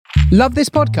Love this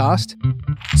podcast?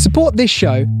 Support this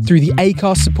show through the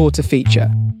Acast supporter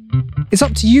feature. It's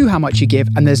up to you how much you give,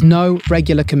 and there's no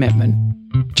regular commitment.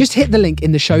 Just hit the link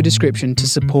in the show description to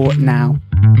support now.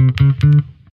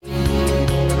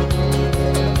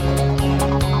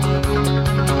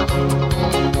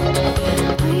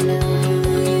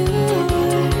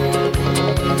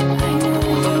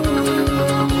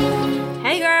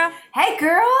 Hey girl. Hey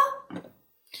girl.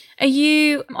 Are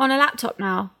you on a laptop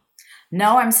now?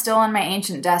 No, I'm still on my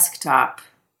ancient desktop.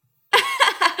 When are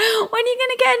you going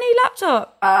to get a new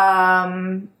laptop?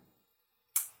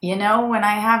 When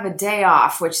I have a day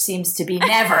off, which seems to be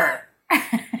never.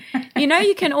 You know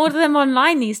you can order them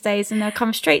online these days and they'll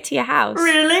come straight to your house.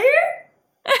 Really?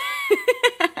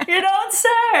 You don't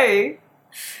say.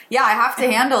 Yeah, I have to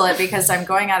handle it because I'm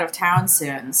going out of town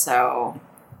soon, so...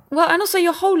 Well, and also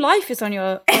your whole life is on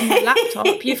your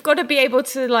laptop. You've got to be able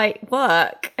to,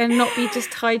 work and not be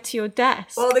just tied to your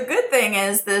desk. Well, the good thing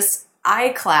is this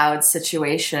iCloud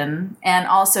situation and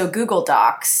also Google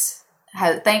Docs.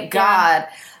 Thank God,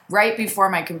 right before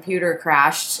my computer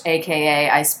crashed, a.k.a.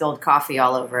 I spilled coffee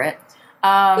all over it,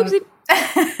 I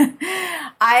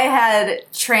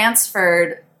had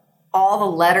transferred all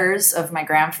the letters of my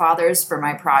grandfathers for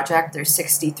my project, there's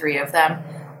 63 of them,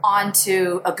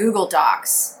 onto a Google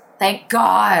Docs. Thank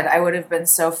God. I would have been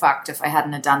so fucked if I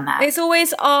hadn't have done that. It's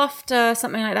always after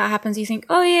something like that happens, you think,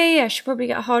 oh, yeah, I should probably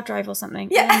get a hard drive or something.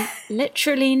 Yeah. And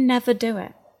literally never do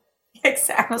it.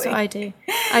 Exactly. That's what I do.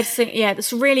 I just think,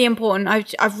 that's really important.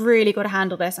 I've really got to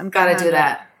handle this. I'm got to do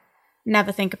that.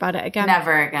 Never think about it again.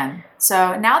 Never again.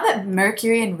 So now that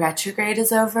Mercury in retrograde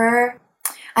is over,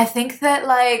 I think that,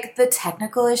 the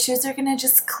technical issues are going to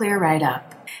just clear right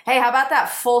up. Hey, how about that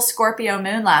full Scorpio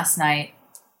moon last night?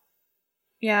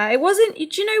 Yeah, it wasn't... Do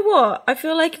you know what? I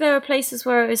feel like there are places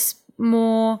where it was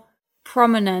more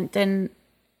prominent than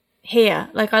here.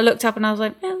 I looked up and I was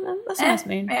like, that's a nice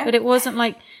moon. Yeah. But it wasn't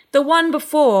the one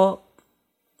before,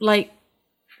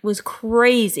 was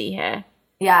crazy here.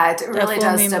 Yeah, it really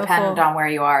does depend before. on where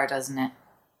you are, doesn't it?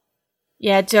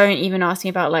 Yeah, don't even ask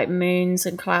me about moons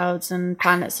and clouds and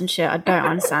planets and shit. I don't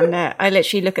understand it. I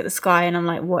literally look at the sky and I'm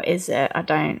like, what is it? I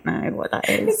don't know what that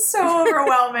is. It's so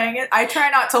overwhelming. I try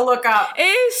not to look up. It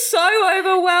is so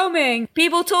overwhelming.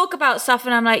 People talk about stuff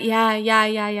and I'm like,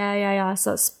 yeah.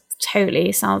 So it's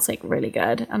totally sounds really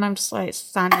good. And I'm just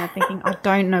standing there thinking, I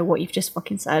don't know what you've just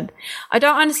fucking said. I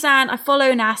don't understand. I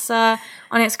follow NASA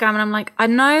on Instagram and I'm like, I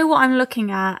know what I'm looking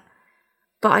at,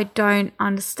 but I don't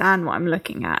understand what I'm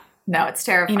looking at. No, it's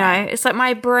terrifying. It's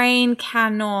my brain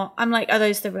cannot. I'm like, are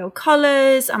those the real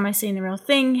colors? Am I seeing the real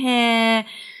thing here?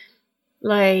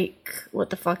 What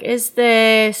the fuck is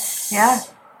this? Yeah.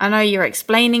 I know you're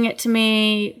explaining it to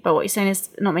me, but what you're saying is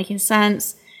not making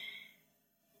sense.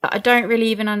 But I don't really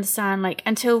even understand.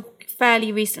 Until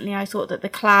fairly recently, I thought that the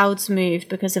clouds moved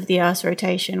because of the Earth's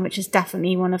rotation, which is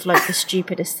definitely one of the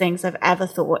stupidest things I've ever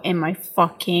thought in my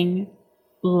fucking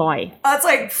life. That's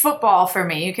like football for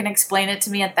me. You can explain it to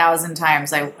me 1,000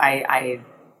 times. No. I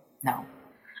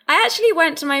actually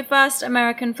went to my first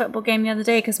American football game the other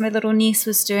day because my little niece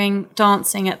was doing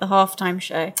dancing at the halftime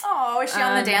show. Oh, is she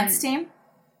on the dance team?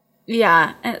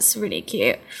 Yeah, it's really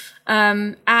cute.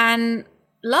 And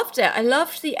loved it. I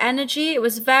loved the energy. It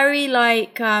was very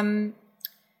homoerotic.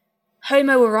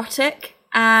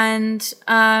 And,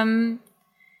 I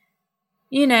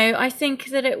think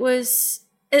that it was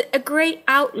a great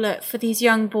outlet for these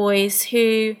young boys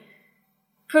who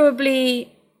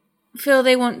probably feel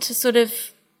they want to sort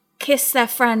of kiss their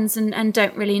friends and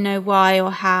don't really know why or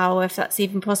how, if that's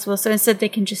even possible. So instead they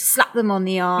can just slap them on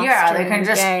the arse. Yeah, they can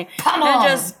just pummel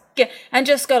and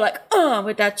just go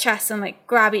with their chest and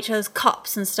grab each other's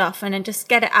cups and stuff and then just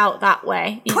get it out that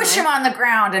way. Push them on the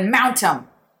ground and mount them.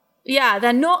 Yeah,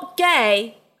 they're not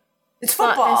gay. It's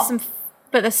football.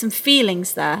 But there's some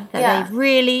feelings there that they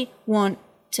really want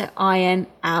to iron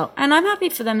out. And I'm happy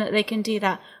for them that they can do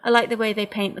that. I like the way they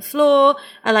paint the floor.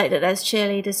 I like that there's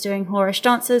cheerleaders doing whorish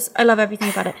dances. I love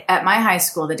everything about it. At my high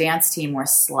school, the dance team were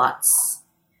sluts.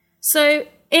 So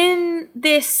in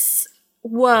this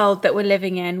world that we're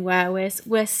living in where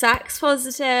we're sex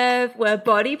positive, we're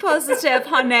body positive,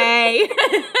 honey.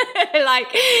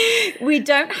 We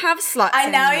don't have sluts I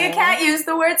know anymore. you can't use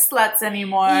the word sluts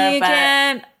anymore.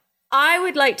 Can. I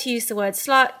would like to use the word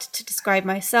slut to describe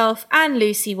myself and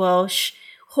Lucy Walsh,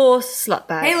 horse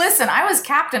slutbag. Hey, listen, I was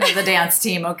captain of the dance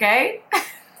team, okay?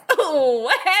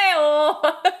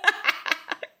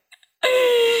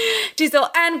 She's all,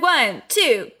 and 1,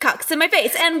 2, cocks in my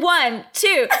face, and 1,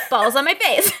 2, balls on my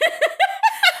face.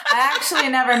 I actually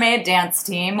never made dance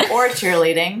team or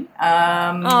cheerleading.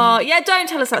 Oh, yeah, don't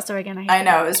tell us that story again. I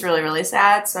know, it was really, really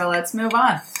sad, so let's move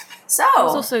on. So It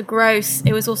was also gross.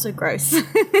 It was also gross.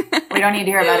 we don't need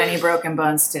to hear about any broken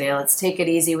bones today. Let's take it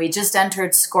easy. We just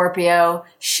entered Scorpio.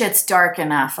 Shit's dark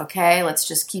enough, okay? Let's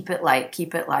just keep it light.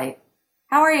 Keep it light.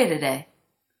 How are you today?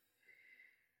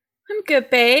 I'm good,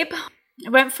 babe. I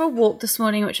went for a walk this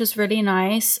morning, which was really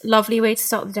nice. Lovely way to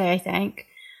start the day, I think.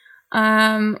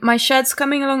 My shed's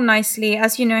coming along nicely.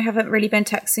 As you know, I haven't really been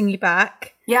texting you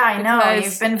back. Yeah, I know.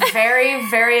 You've been very,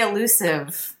 very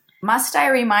elusive. Must I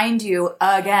remind you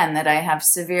again that I have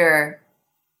severe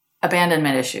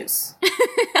abandonment issues?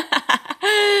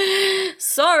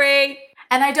 Sorry.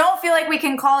 And I don't feel like we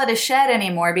can call it a shed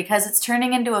anymore because it's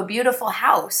turning into a beautiful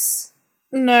house.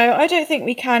 No, I don't think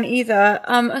we can either,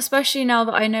 especially now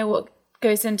that I know what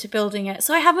goes into building it.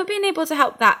 So I haven't been able to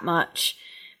help that much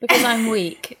because I'm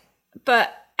weak.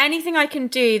 But anything I can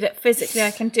do that physically I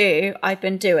can do, I've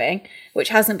been doing, which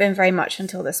hasn't been very much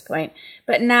until this point.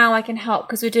 But now I can help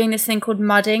because we're doing this thing called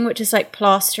mudding, which is like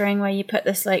plastering, where you put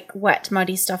this like wet,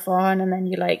 muddy stuff on and then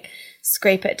you like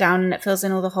scrape it down and it fills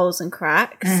in all the holes and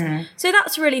cracks. Mm-hmm. So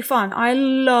that's really fun. I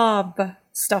love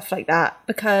stuff like that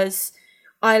because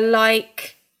I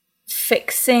like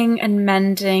fixing and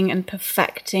mending and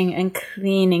perfecting and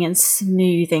cleaning and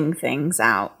smoothing things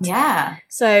out. Yeah.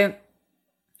 So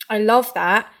I love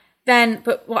that. Then,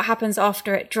 but what happens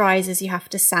after it dries is you have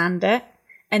to sand it.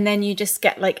 And then you just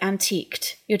get like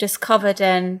antiqued. You're just covered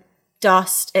in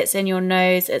dust. It's in your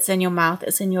nose. It's in your mouth.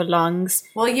 It's in your lungs.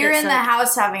 Well, you're in the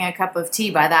house having a cup of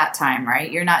tea by that time, right?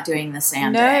 You're not doing the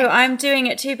sanding. No, I'm doing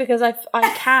it too because I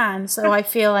can. So I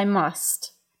feel I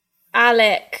must.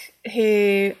 Alec,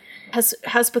 who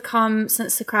has become,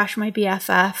 since the crash, my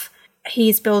BFF,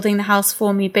 he's building the house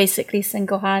for me basically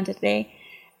single-handedly.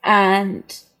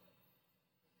 And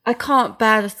I can't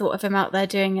bear the thought of him out there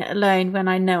doing it alone when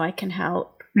I know I can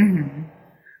help. Mm-hmm.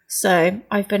 So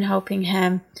I've been helping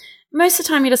him. Most of the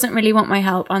time he doesn't really want my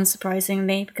help,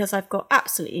 unsurprisingly, because I've got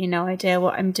absolutely no idea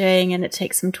what I'm doing and it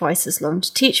takes him twice as long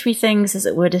to teach me things as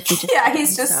it would if he just... Yeah,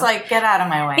 he's just like, get out of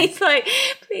my way. He's like,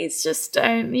 please just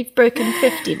don't. You've broken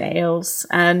 50 nails.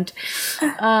 And,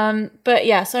 but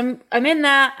yeah, so I'm in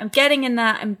there. I'm getting in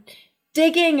there. I'm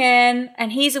digging in,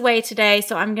 and he's away today,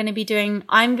 so I'm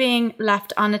being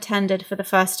left unattended for the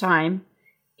first time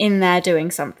in there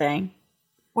doing something.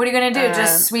 What are you going to do?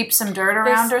 Just sweep some dirt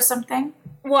around or something?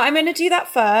 Well, I'm going to do that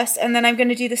first, and then I'm going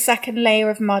to do the second layer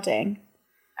of mudding.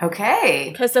 Okay.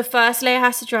 Because the first layer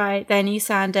has to dry, then you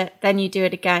sand it, then you do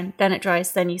it again, then it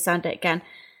dries, then you sand it again.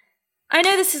 I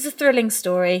know this is a thrilling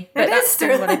story, but that's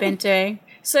still what I've been doing.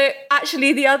 So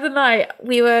actually, the other night,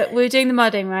 we were doing the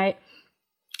mudding, right?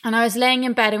 And I was laying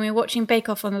in bed and we were watching Bake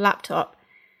Off on the laptop.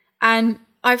 And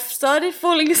I've started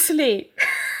falling asleep.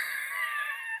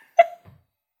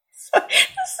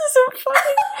 This isn't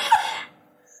funny.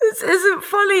 This isn't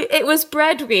funny. It was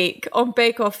bread week on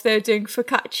Bake Off. They were doing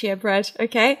focaccia bread,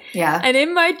 okay? Yeah. And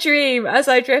in my dream, as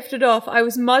I drifted off, I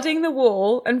was mudding the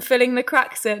wall and filling the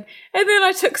cracks in. And then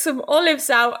I took some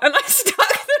olives out and I stuck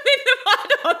them in the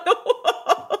mud on the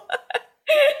wall.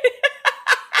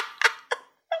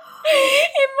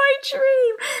 In my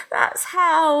dream. That's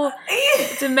how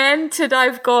demented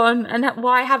I've gone and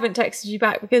why I haven't texted you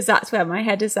back, because that's where my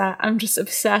head is at. I'm just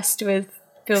obsessed with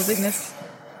building this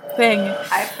thing.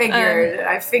 I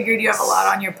figured you have a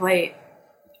lot on your plate.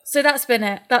 So that's been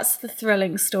it. That's the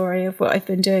thrilling story of what I've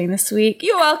been doing this week.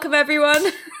 You're welcome, everyone.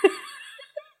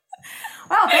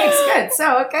 Wow, thanks. Good.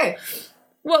 So, okay.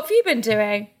 What have you been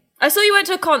doing? I saw you went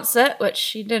to a concert,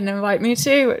 which you didn't invite me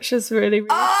to, which is really, really...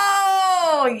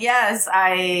 Oh, yes.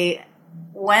 I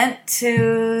went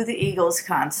to the Eagles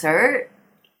concert.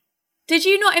 Did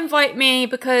you not invite me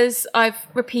because I've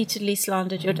repeatedly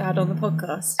slandered your dad on the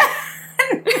podcast?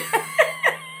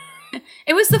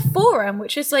 It was the Forum,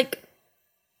 which is like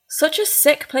such a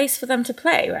sick place for them to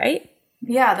play, right?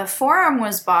 Yeah, the Forum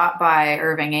was bought by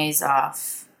Irving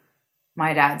Azoff,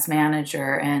 my dad's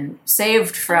manager, and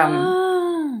saved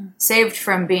from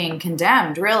being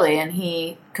condemned, really. And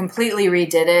he completely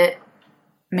redid it,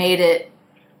 made it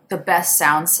the best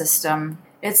sound system.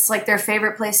 It's like their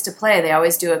favorite place to play. They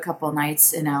always do a couple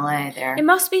nights in LA there. It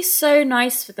must be so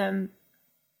nice for them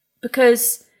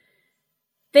because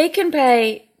they can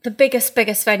play the biggest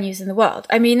venues in the world.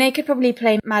 I mean, they could probably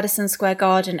play Madison Square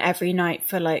Garden every night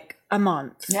for like a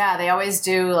month. Yeah, they always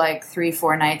do like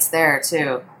 3-4 nights there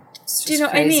too. Do you know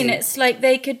what I mean? It's like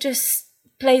they could just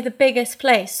play the biggest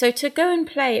place. So to go and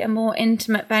play a more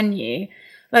intimate venue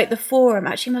like the Forum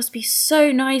actually must be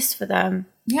so nice for them.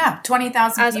 Yeah,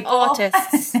 20,000 people. As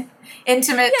artists.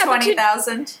 Intimate Yeah, but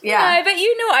 20,000. Yeah. No, but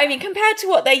you know what I mean. Compared to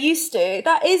what they're used to,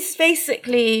 that is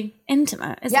basically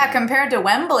intimate, isn't Yeah, it? compared to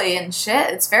Wembley and shit,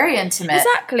 it's very intimate.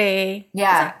 Exactly.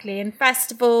 Yeah. Exactly. And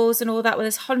festivals and all that where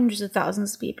there's hundreds of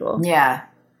thousands of people. Yeah.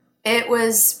 It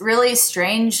was really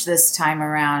strange this time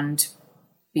around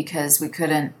because we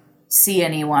couldn't see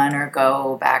anyone or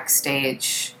go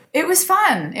backstage. It was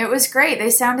fun. It was great. They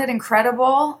sounded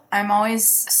incredible. I'm always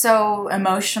so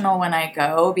emotional when I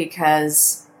go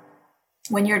because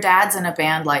when your dad's in a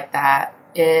band like that,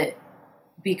 it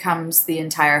becomes the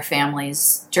entire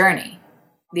family's journey.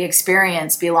 The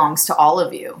experience belongs to all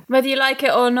of you. Whether you like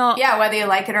it or not. Yeah, whether you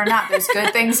like it or not. There's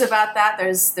good things about that.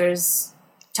 There's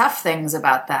tough things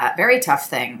about that. Very tough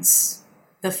things.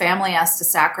 The family has to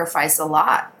sacrifice a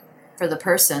lot for the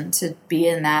person to be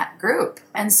in that group.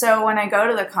 And so when I go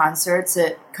to the concerts,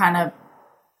 it kind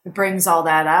of brings all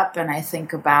that up, and I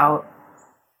think about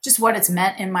just what it's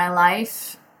meant in my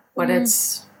life, what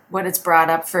it's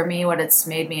brought up for me, what it's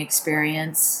made me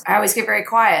experience. I always get very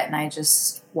quiet and I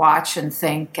just watch and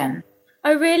think. And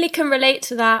I really can relate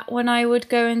to that. When I would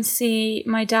go and see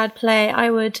my dad play,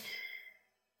 I would,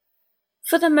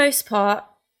 for the most part,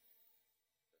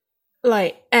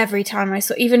 like every time I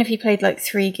saw, even if he played like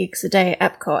 3 gigs a day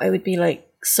at Epcot, it would be like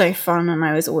so fun, and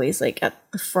I was always like at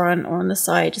the front or on the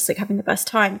side, just like having the best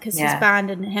time because his band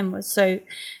and him was so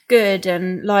good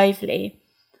and lively.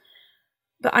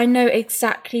 But I know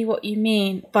exactly what you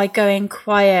mean by going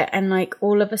quiet, and like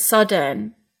all of a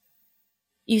sudden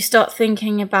you start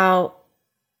thinking about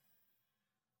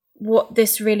what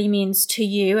this really means to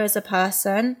you as a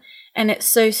person. And it's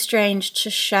so strange to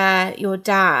share your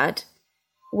dad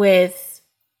with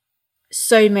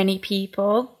so many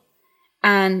people.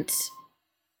 And,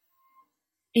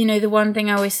 you know, the one thing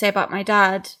I always say about my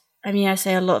dad, I mean, I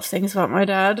say a lot of things about my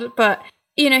dad, but,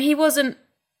 you know, he wasn't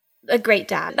a great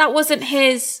dad. That wasn't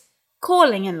his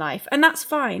calling in life. And that's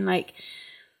fine. Like,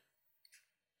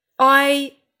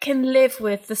 I can live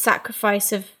with the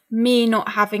sacrifice of me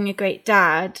not having a great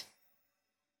dad,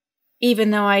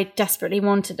 even though I desperately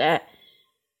wanted it.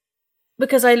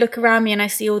 Because I look around me and I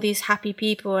see all these happy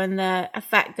people and the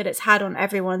effect that it's had on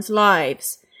everyone's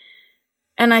lives.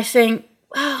 And I think,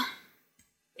 well,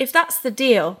 if that's the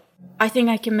deal, I think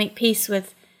I can make peace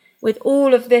with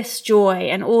all of this joy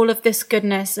and all of this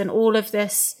goodness and all of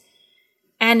this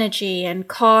energy and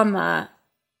karma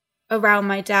around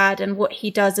my dad and what he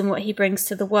does and what he brings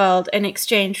to the world in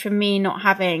exchange for me not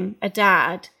having a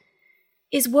dad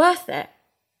is worth it.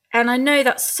 And I know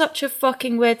that's such a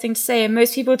fucking weird thing to say, and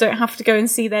most people don't have to go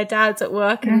and see their dads at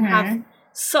work and have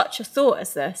such a thought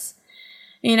as this.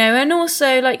 You know, and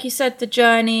also, like you said, the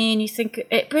journey, and you think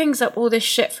it brings up all this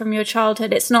shit from your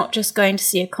childhood. It's not just going to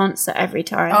see a concert every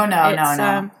time. Oh,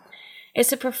 no.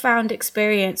 It's a profound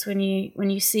experience when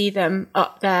you see them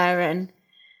up there, and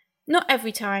not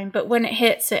every time, but when it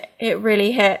hits, it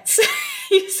really hits.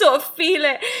 You sort of feel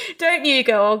it, don't you? You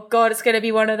go, oh God, it's going to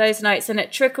be one of those nights, and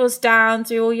it trickles down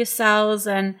through all your cells,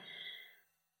 and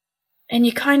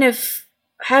you kind of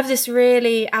have this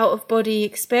really out of body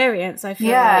experience. I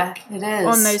feel like it is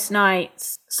on those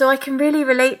nights. So I can really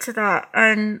relate to that,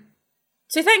 and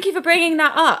so thank you for bringing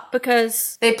that up,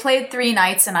 because they played 3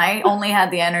 nights, and I only had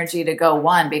the energy to go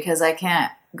 1 because I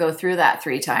can't go through that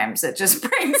 3 times. It just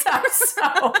brings up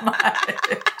so much.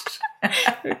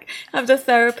 Have the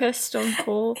therapist on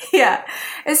call. Yeah,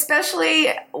 especially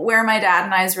where my dad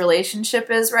and I's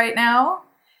relationship is right now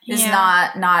is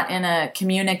not in a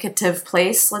communicative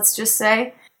place, let's just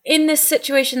say. In this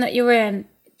situation that you're in,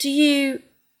 do you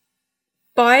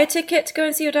buy a ticket to go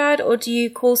and see your dad, or do you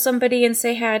call somebody and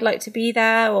say, hey, I'd like to be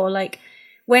there? Or like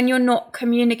when you're not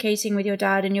communicating with your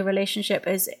dad and your relationship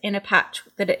is in a patch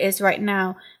that it is right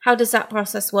now, how does that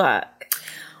process work?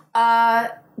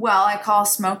 Well, I call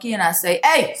Smokey and I say,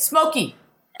 hey, Smokey,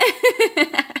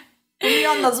 put me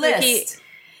on the list.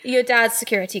 Your dad's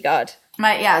security guard.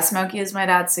 Smokey is my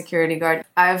dad's security guard.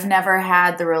 I've never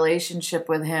had the relationship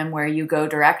with him where you go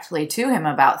directly to him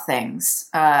about things.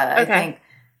 I think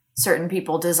certain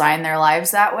people design their lives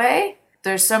that way.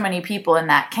 There's so many people in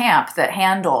that camp that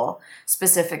handle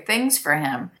specific things for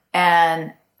him.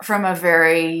 And from a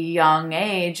very young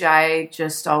age, I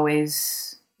just always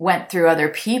went through other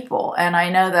people. And I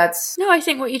know that's... No, I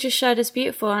think what you just shared is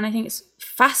beautiful, and I think it's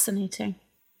fascinating.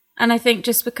 And I think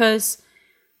just because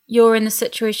you're in the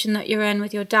situation that you're in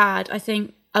with your dad, I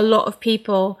think a lot of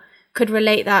people could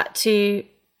relate that to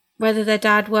whether their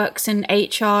dad works in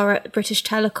HR at British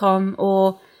Telecom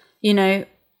or, you know,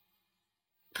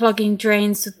 plugging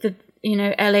drains with the, you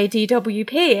know,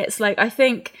 LADWP. It's like, I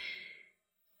think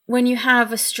when you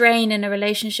have a strain in a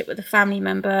relationship with a family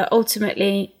member,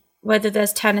 ultimately whether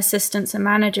there's 10 assistants and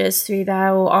managers through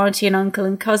there or auntie and uncle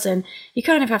and cousin, you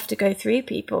kind of have to go through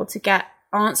people to get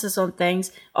answers on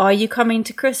things. Are you coming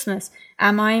to Christmas?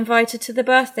 Am I invited to the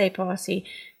birthday party?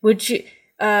 Would you,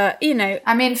 I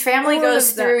mean, family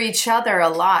goes through each other a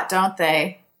lot, don't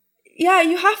they? Yeah,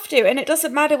 you have to. And it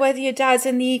doesn't matter whether your dad's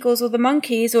in the Eagles or the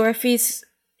Monkees or if he's,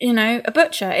 a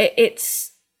butcher.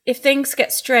 It's if things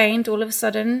get strained, all of a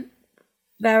sudden,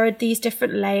 there are these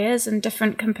different layers and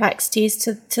different complexities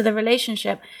to the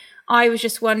relationship. I was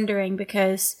just wondering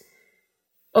because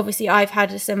obviously I've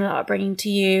had a similar upbringing to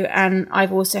you, and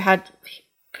I've also had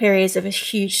periods of a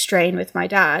huge strain with my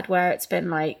dad where it's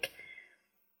been like,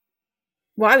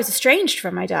 well, I was estranged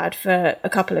from my dad for a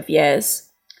couple of years.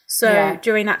 So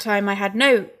during that time I had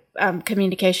no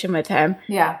communication with him.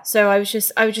 Yeah. So I was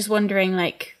just wondering,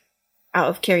 like, out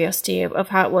of curiosity of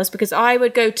how it was, because I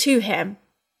would go to him.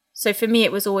 So for me,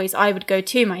 it was always I would go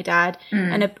to my dad.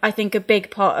 And I think a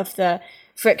big part of the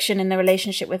friction in the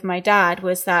relationship with my dad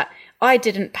was that I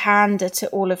didn't pander to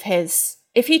all of his...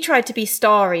 If he tried to be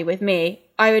starry with me,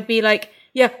 I would be like,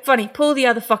 yeah, funny, pull the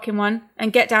other fucking one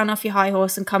and get down off your high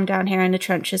horse and come down here in the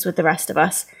trenches with the rest of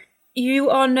us. You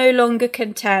are no longer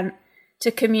content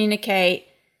to communicate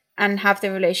and have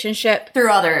the relationship...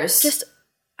 Through others. Just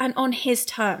and on his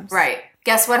terms. Right.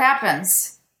 Guess what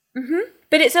happens?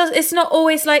 But it's not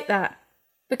always like that,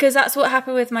 because that's what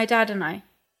happened with my dad and I.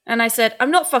 And I said,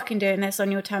 I'm not fucking doing this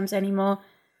on your terms anymore.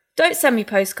 Don't send me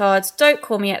postcards. Don't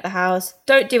call me at the house.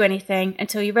 Don't do anything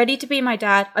until you're ready to be my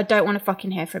dad. I don't want to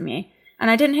fucking hear from you. And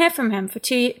I didn't hear from him for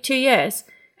two years.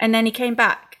 And then he came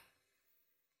back.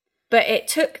 But it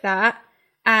took that,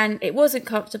 and it wasn't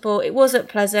comfortable. It wasn't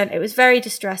pleasant. It was very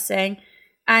distressing.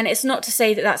 And it's not to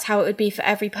say that that's how it would be for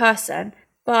every person.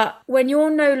 But when you're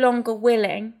no longer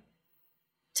willing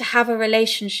to have a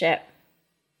relationship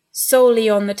solely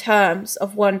on the terms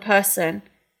of one person,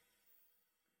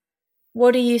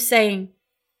 what are you saying?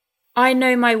 I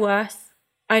know my worth,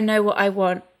 I know what I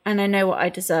want, and I know what I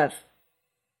deserve.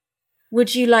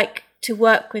 Would you like to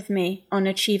work with me on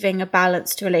achieving a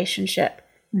balanced relationship?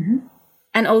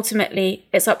 And ultimately,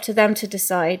 it's up to them to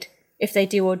decide if they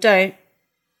do or don't,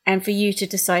 and for you to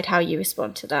decide how you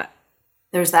respond to that.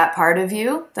 There's that part of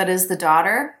you that is the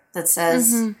daughter that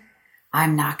says,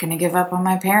 I'm not going to give up on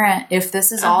my parent. If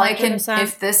this is all 100%.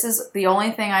 If this is the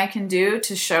only thing I can do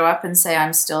to show up and say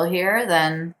I'm still here,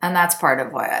 then, and that's part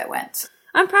of why I went.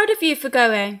 I'm proud of you for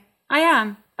going. I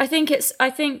am. I think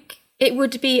it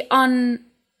would be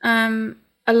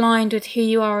aligned with who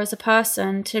you are as a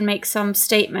person to make some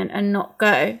statement and not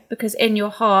go, because in your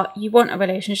heart, you want a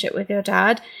relationship with your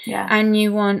dad, and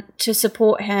you want to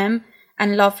support him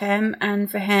and love him, and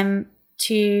for him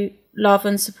to love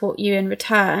and support you in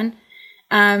return.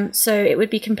 So it would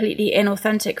be completely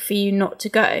inauthentic for you not to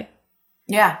go.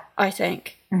 Yeah. I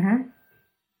think.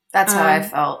 That's how I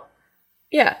felt.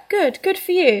 Yeah, good. Good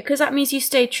for you, because that means you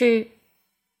stay true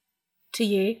to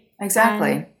you.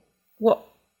 Exactly. What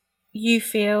you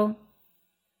feel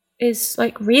is,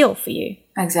 like, real for you.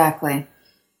 Exactly.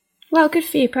 Well, good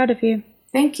for you. Proud of you.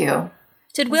 Thank you.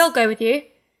 Did Will go with you?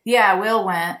 Yeah, Will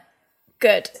went.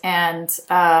 Good. And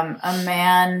a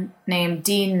man named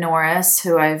Dean Norris,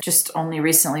 who I've just only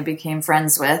recently became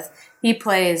friends with, he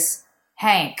plays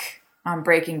Hank on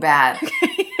Breaking Bad.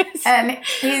 And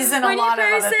he's in a lot of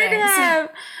other things.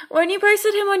 When you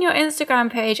posted him on your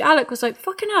Instagram page, Alec was like,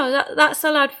 fucking hell, that's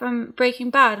the lad from Breaking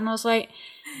Bad. And I was like,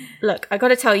 look, I got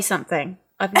to tell you something.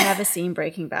 I've never seen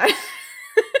Breaking Bad.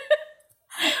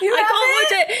 I can't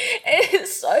watch it.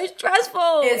 It's so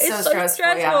stressful. It's so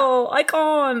stressful. Yeah. I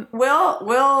can't.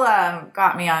 Will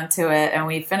got me onto it, and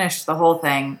we finished the whole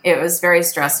thing. It was very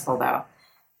stressful, though,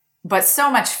 but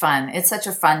so much fun. It's such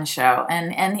a fun show,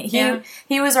 and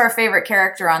he was our favorite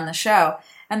character on the show.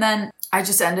 And then I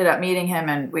just ended up meeting him,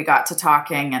 and we got to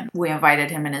talking, and we invited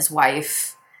him and his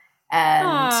wife.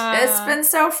 And it's been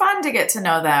so fun to get to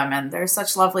know them, and they're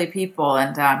such lovely people.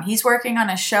 And he's working on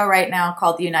a show right now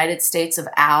called The United States of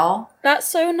Al. That's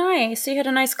so nice. So you had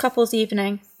a nice couples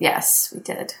evening. Yes, we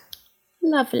did.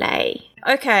 Lovely.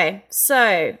 Okay,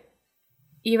 so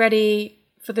you ready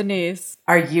for the news?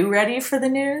 Are you ready for the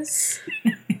news?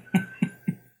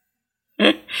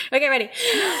 Okay, ready.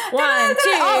 1,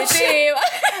 2, 3.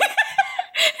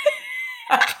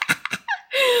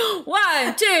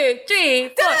 1, 2, 3,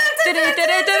 4.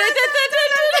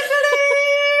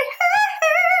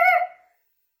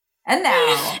 And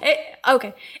now,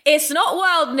 it's not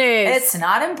world news. It's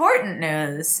not important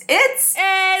news. It's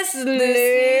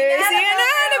Lucy and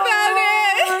Annabelle.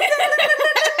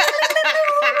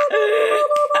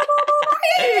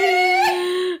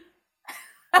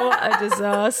 What a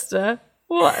disaster.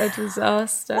 What a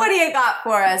disaster. What do you got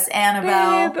for us,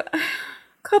 Annabelle? Babe,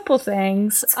 couple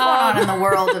things. What's going on in the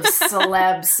world of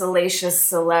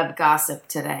salacious celeb gossip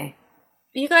today?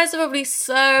 You guys are probably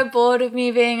so bored of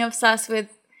me being obsessed with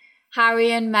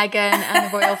Harry and Meghan and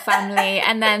the royal family,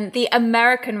 and then the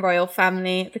American royal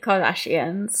family, the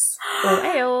Kardashians. Is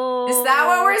that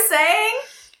what we're saying?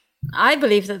 I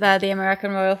believe that they're the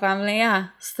American royal family, yeah.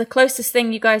 It's the closest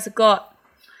thing you guys have got.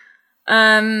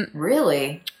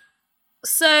 Really?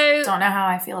 So... Don't know how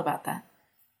I feel about that.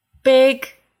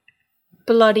 Big,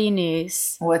 bloody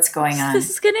news. What's going on? This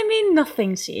is going to mean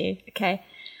nothing to you, okay?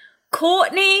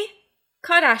 Kourtney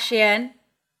Kardashian,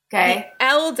 Okay. the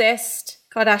eldest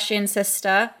Kardashian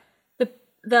sister,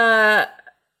 the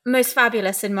most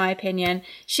fabulous in my opinion.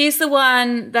 She's the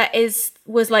one that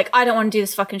was like, I don't want to do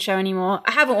this fucking show anymore.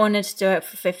 I haven't wanted to do it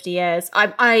for 50 years.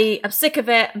 I'm sick of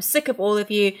it. I'm sick of all of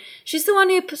you. She's the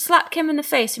one who slapped Kim in the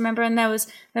face, remember? And there was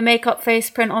the makeup face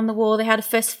print on the wall. They had a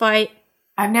fist fight.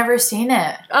 I've never seen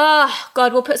it. Oh,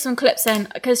 God, we'll put some clips in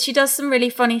because she does some really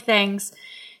funny things.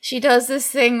 She does this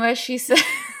thing where she says,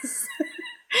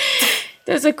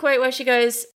 there's a quote where she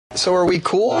goes, So are we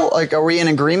cool? Like, are we in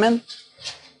agreement?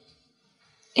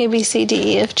 A, B, C,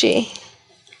 D, E, F, G.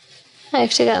 I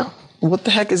have to go. What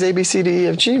the heck does A, B, C, D, E,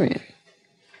 F, G mean?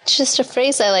 It's just a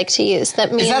phrase I like to use.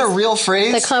 That means Is that a real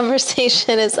phrase? the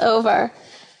conversation is over.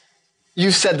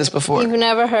 You've said this before. You've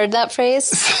never heard that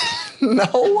phrase?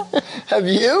 No? Have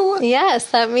you?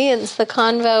 Yes, that means the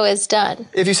convo is done.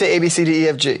 If you say A, B, C, D, E,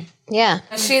 F, G. Yeah.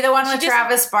 Is she the one with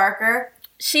Travis Barker?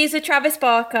 she's a Travis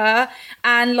Barker,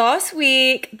 and last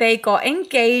week they got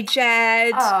engaged.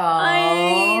 I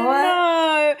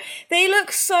know. They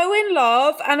look so in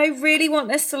love, and I really want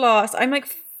this to last.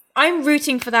 I'm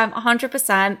rooting for them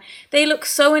 100%. They look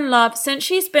so in love. Since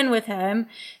she's been with him,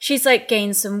 she's like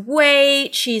gained some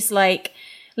weight. She's like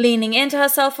leaning into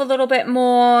herself a little bit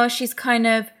more. She's kind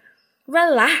of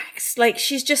relaxed. Like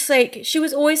she's just like, she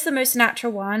was always the most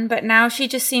natural one, but now she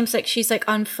just seems like she's like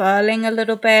unfurling a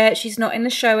little bit. She's not in the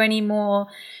show anymore.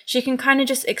 She can kind of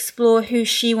just explore who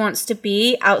she wants to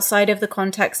be outside of the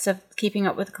context of Keeping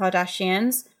Up with the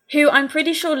Kardashians. Who I'm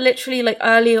pretty sure literally like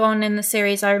early on in the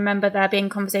series, I remember there being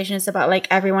conversations about like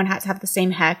everyone had to have the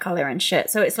same hair color and shit.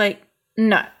 So it's like,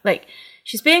 no, like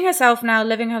she's being herself now,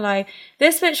 living her life.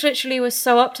 This bitch literally was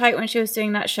so uptight when she was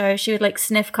doing that show. She would like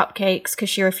sniff cupcakes because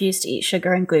she refused to eat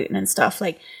sugar and gluten and stuff.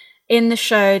 Like in the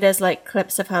show, there's like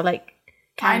clips of her like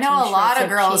I know a lot of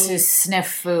girls who cheese.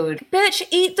 sniff food. Bitch,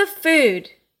 eat the food.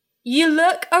 You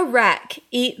look a wreck.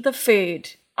 Eat the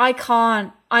food. I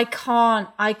can't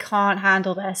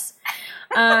handle this.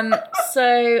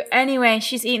 So anyway,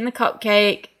 she's eating the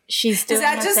cupcake. She's doing Is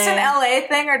that her just thing. an LA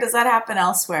thing or does that happen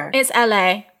elsewhere? It's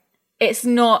LA. It's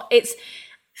not. It's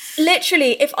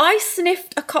literally, if I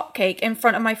sniffed a cupcake in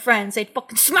front of my friends, they'd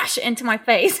fucking smash it into my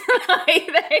face. Like,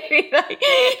 they'd be like,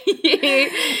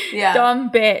 you dumb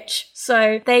bitch.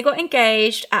 So they got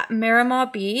engaged at Miramar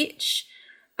Beach.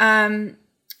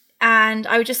 And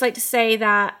I would just like to say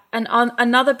that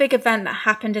another big event that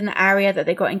happened in the area that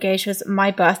they got engaged was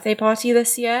my birthday party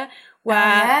this year, which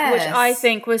I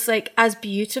think was like as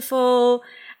beautiful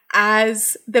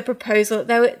as the proposal.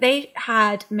 They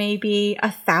had maybe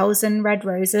 1,000 red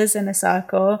roses in a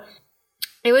circle.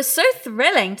 It was so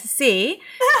thrilling to see.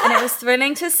 And it was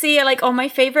thrilling to see like on my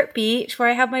favorite beach where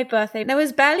I had my birthday. There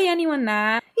was barely anyone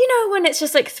there. You know, when it's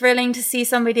just like thrilling to see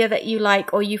somebody that you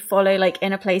like or you follow like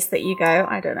in a place that you go.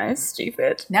 I don't know, it's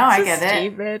stupid. No, I get it.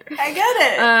 Stupid. I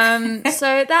get it.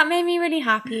 So that made me really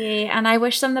happy and I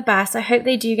wish them the best. I hope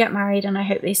they do get married and I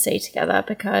hope they stay together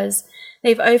because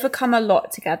they've overcome a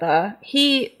lot together.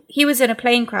 He was in a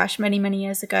plane crash many, many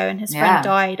years ago and his friend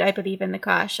died, I believe, in the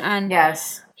crash. And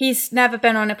he's never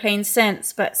been on a plane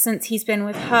since, but since he's been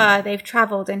with her, they've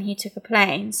traveled and he took a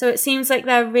plane. So it seems like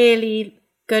they're really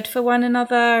good for one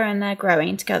another and they're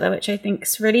growing together, which I think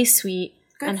is really sweet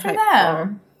and for hopeful.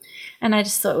 them. And I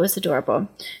just thought it was adorable.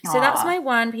 So that's my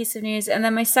one piece of news. And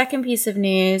then my second piece of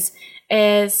news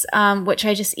is, which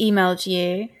I just emailed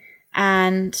you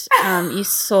and you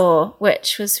saw,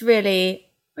 which was really,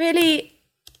 really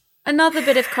another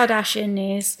bit of Kardashian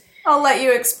news. I'll let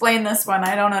you explain this one.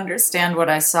 I don't understand what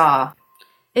I saw.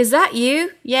 Is that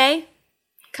you? Ye?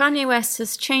 Kanye West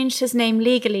has changed his name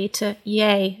legally to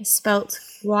Ye, spelt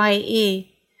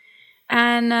Y-E.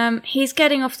 And he's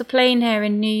getting off the plane here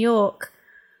in New York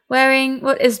wearing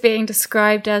what is being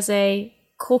described as a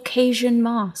Caucasian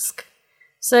mask.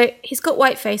 So he's got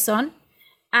whiteface on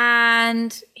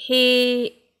and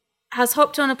he has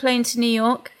hopped on a plane to New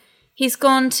York. He's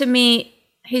gone to meet,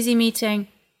 who's he meeting?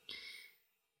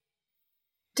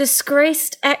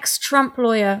 Disgraced ex-Trump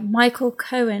lawyer Michael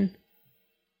Cohen.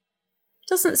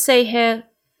 doesn't say here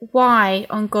why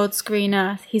on God's green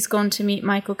earth he's gone to meet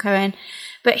Michael Cohen,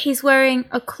 but he's wearing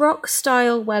a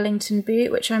Croc-style Wellington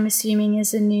boot, which I'm assuming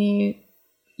is a new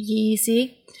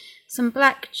Yeezy, some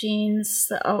black jeans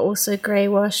that are also grey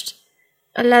washed,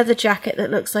 a leather jacket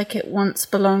that looks like it once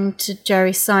belonged to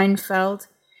Jerry Seinfeld,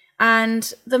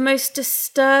 and the most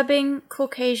disturbing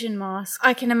Caucasian mask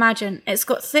I can imagine. It's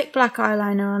got thick black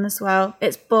eyeliner on as well.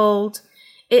 It's bold.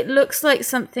 It looks like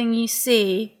something you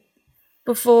see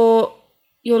before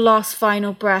your last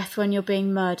final breath when you're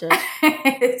being murdered.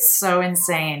 It's so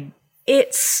insane.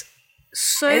 It's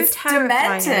so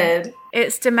terrifying. Demented.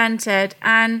 It's demented.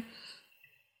 And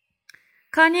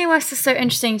Kanye West is so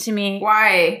interesting to me.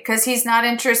 Why? Because he's not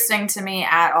interesting to me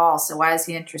at all. So why is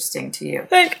he interesting to you?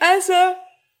 Like, as a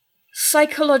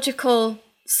psychological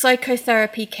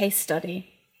psychotherapy case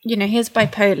study, you know, he has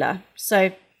bipolar.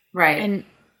 So, Right. and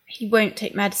he won't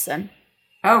take medicine.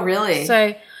 Oh, really?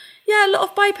 So, yeah, a lot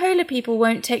of bipolar people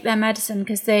won't take their medicine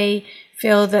because they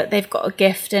feel that they've got a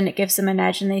gift and it gives them an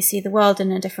edge and they see the world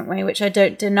in a different way, which I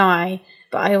don't deny.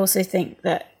 But I also think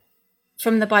that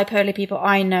from the bipolar people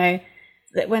I know,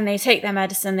 that when they take their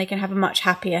medicine, they can have a much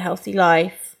happier, healthy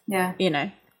life. Yeah. You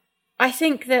know, I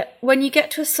think that when you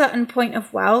get to a certain point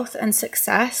of wealth and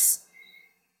success,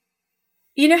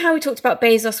 you know how we talked about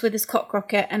Bezos with his cock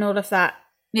rocket and all of that?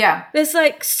 Yeah. There's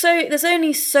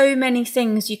only so many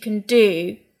things you can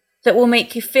do that will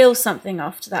make you feel something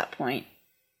after that point.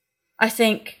 I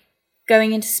think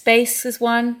going into space is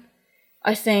one.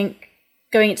 I think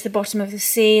going into the bottom of the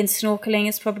sea and snorkeling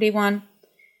is probably one.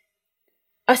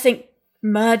 I think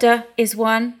murder is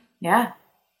one. Yeah.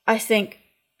 I think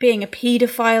being a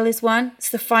paedophile is one.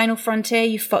 It's the final frontier.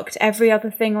 You fucked every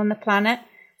other thing on the planet.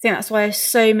 I think that's why there's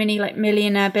so many like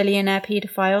millionaire, billionaire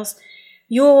paedophiles.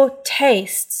 Your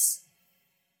tastes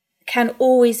can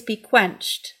always be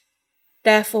quenched.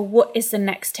 Therefore, what is the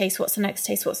next taste? What's the next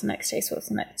taste? What's the next taste? What's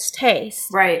the next taste?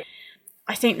 Right.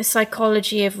 I think the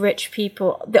psychology of rich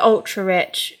people, the ultra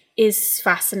rich, is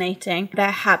fascinating. Their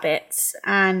habits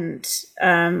and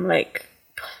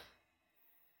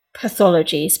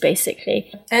pathologies,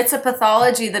 basically. It's a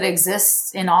pathology that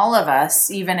exists in all of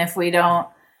us, even if we don't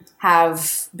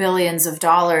have billions of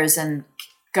dollars and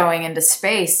going into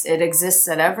space. It exists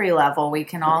at every level. We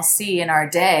can all see in our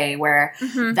day where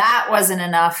that wasn't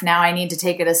enough. Now I need to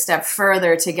take it a step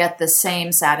further to get the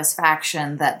same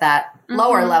satisfaction that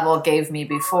lower level gave me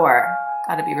before.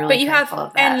 Got to be really But you have careful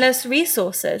of that. endless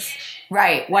resources.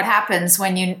 Right. What happens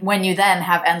when you then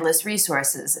have endless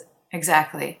resources?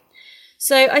 Exactly.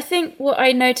 So I think what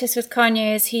I noticed with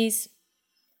Kanye is he's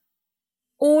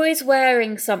always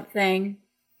wearing something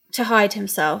to hide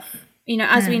himself. You know,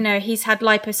 as we know, he's had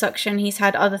liposuction, he's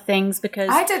had other things because...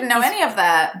 I didn't know any of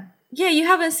that. Yeah, you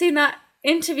haven't seen that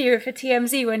interview for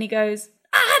TMZ when he goes,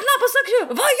 I had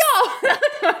liposuction for y'all!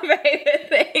 That's my favourite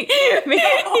thing.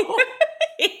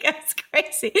 He goes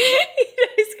crazy. He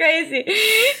goes crazy.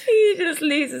 He just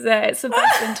loses it. It's the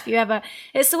best interview ever.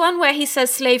 It's the one where he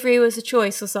says slavery was a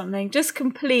choice or something. Just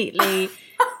completely,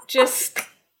 just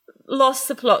lost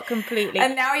the plot completely.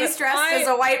 And now he's dressed as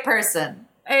a white person.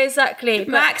 Exactly.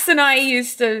 Max and I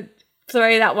used to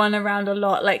throw that one around a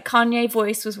lot. Like Kanye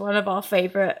voice was one of our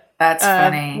favourite That's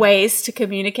funny. ways to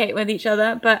communicate with each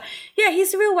other. But yeah,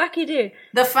 he's a real wacky dude.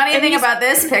 The funny thing about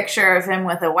this picture of him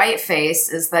with a white face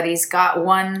is that he's got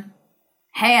one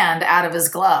hand out of his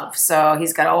glove. So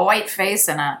he's got a white face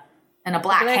and a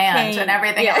black hand, and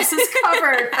everything else is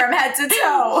covered from head to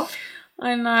toe.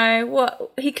 I know.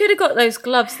 What he could have got those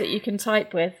gloves that you can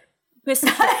type with.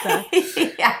 Mr. Potter.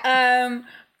 Yeah.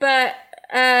 But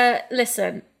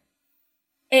listen,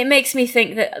 it makes me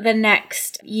think that the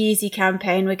next Yeezy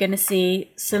campaign, we're going to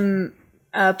see some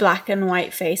black and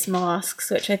white face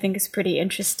masks, which I think is pretty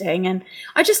interesting. And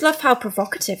I just love how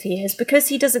provocative he is because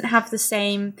he doesn't have the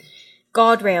same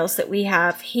guardrails that we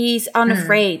have. He's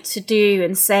unafraid to do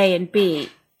and say and be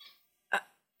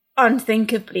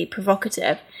unthinkably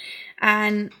provocative.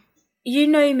 And you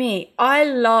know me, I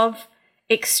love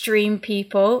extreme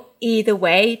people either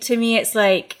way. To me, it's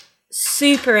like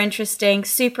super interesting,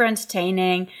 super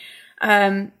entertaining.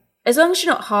 As long as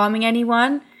you're not harming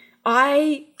anyone,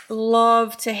 I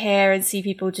love to hear and see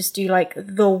people just do like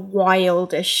the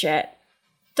wildest shit.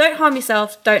 Don't harm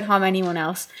yourself, don't harm anyone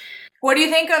else. What do you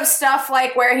think of stuff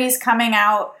like where he's coming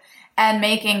out and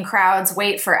making crowds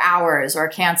wait for hours or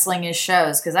canceling his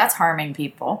shows? Because that's harming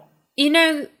people. You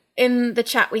know, in the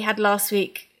chat we had last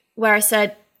week where I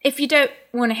said, if you don't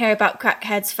want to hear about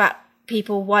crackheads, fat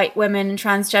people, white women, and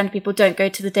transgender people, don't go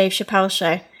to the Dave Chappelle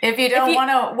show. If you don't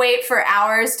want to wait for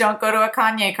hours, don't go to a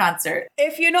Kanye concert.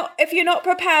 If you're not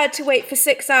prepared to wait for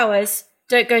 6 hours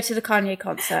don't go to the Kanye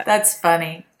concert. That's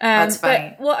funny. That's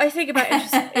funny. But what I think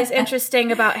is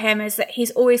interesting about him is that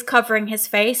he's always covering his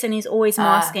face and he's always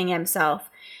masking himself.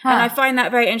 And I find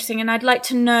that very interesting. And I'd like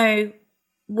to know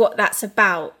what that's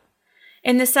about.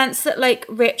 In the sense that like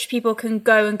rich people can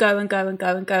go and go and go and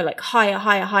go and go like higher,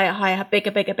 higher, higher, higher,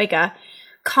 bigger, bigger, bigger.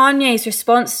 Kanye's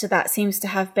response to that seems to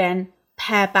have been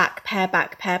pare back, pare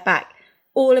back, pare back.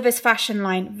 All of his fashion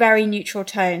line, very neutral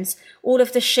tones. All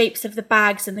of the shapes of the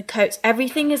bags and the coats.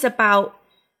 Everything is about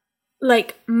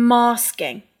like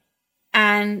masking.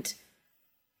 And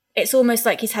it's almost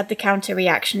like he's had the counter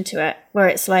reaction to it where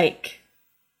it's like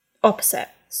opposite.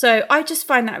 So I just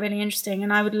find that really interesting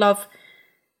and I would love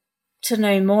to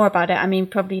know more about it. I mean,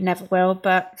 probably never will,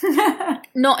 but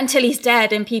not until he's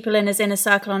dead and people in his inner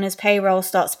circle on his payroll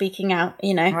start speaking out,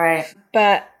 you know. Right.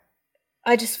 But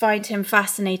I just find him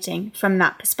fascinating from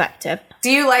that perspective.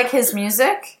 Do you like his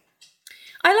music?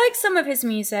 I like some of his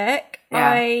music.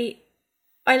 Yeah.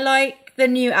 I like the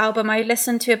new album. I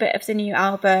listened to a bit of the new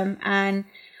album and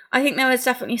I think there was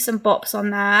definitely some bops on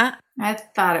there. I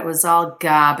thought it was all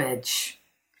garbage.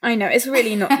 I know, it's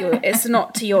really not it's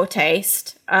not to your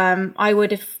taste. I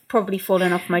would have probably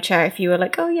fallen off my chair if you were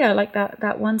like, oh yeah, I like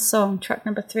that one song, track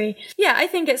number 3. Yeah, I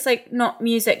think it's like not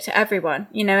music to everyone,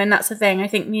 you know, and that's the thing. I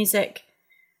think music,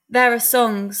 there are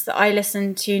songs that I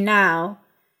listen to now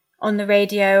on the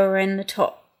radio or in the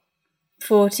top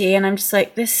 40 and I'm just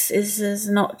like, this is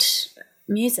not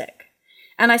music.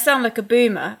 And I sound like a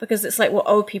boomer because it's like what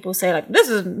old people say, like, this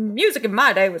is music in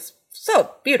my day was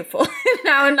so beautiful.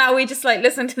 now we just like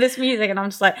listen to this music and I'm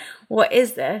just like, what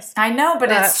is this? I know,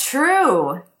 but it's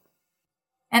true.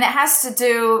 And it has to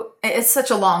do, it's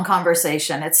such a long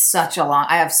conversation.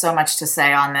 I have so much to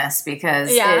say on this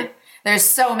because there's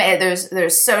so many,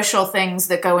 there's social things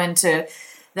that go into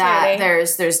that. Totally.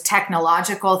 There's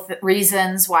technological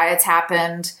reasons why it's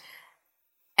happened.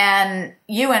 And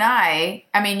you and I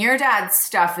mean, your dad's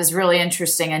stuff is really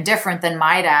interesting and different than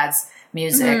my dad's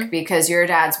music because your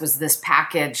dad's was this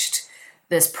packaged,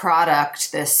 this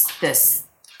product, this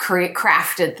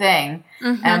crafted thing.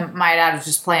 And my dad was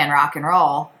just playing rock and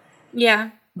roll.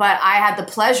 Yeah. But I had the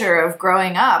pleasure of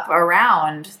growing up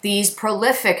around these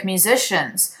prolific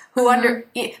musicians who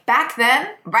back then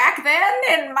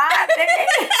in my day,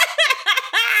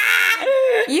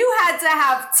 you had to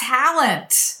have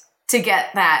talent to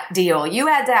get that deal. You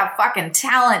had to have fucking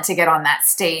talent to get on that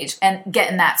stage and get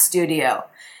in that studio.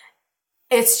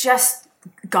 It's just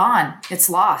gone. It's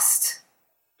lost.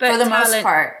 But for the most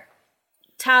part.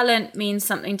 Talent means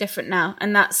something different now.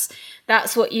 And that's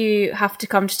what you have to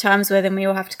come to terms with and we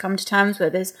all have to come to terms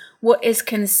with is what is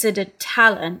considered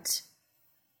talent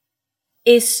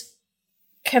is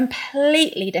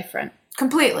completely different.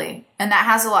 Completely. And that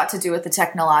has a lot to do with the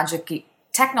technologies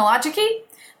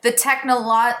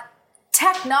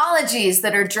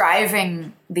that are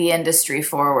driving the industry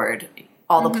forward.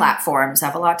 All the platforms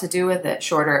have a lot to do with it.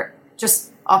 Shorter,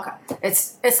 just okay.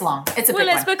 It's long. It's a big one.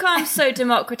 Well, it's become so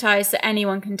democratized that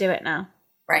anyone can do it now.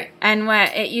 Right. And where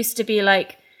it used to be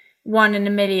like 1 in a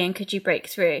million could you break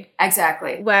through.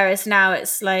 Exactly. Whereas now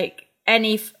it's like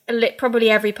probably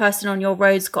every person on your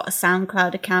road's got a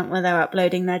SoundCloud account where they're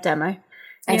uploading their demo.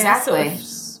 Exactly.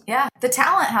 Sort of. Yeah. The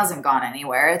talent hasn't gone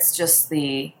anywhere. It's just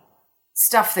the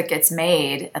stuff that gets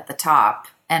made at the top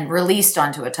and released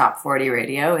onto a top 40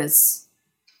 radio is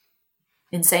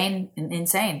insane.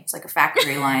 It's like a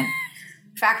factory line.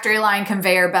 Factory line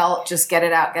conveyor belt, just get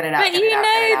it out. But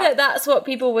that's what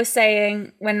people were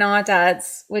saying when our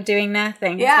dads were doing their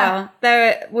thing as well.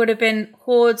 There would have been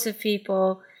hordes of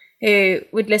people who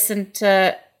would listen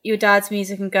to your dad's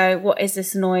music and go, what is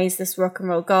this noise, this rock and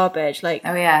roll garbage? Like,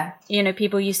 oh yeah. You know,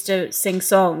 people used to sing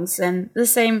songs and the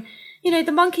same, you know,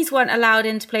 the Monkees weren't allowed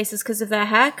into places because of their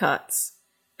haircuts.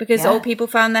 Because old people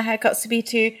found their haircuts to be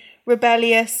too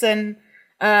rebellious and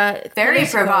very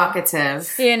political.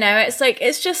 Provocative. You know, it's like,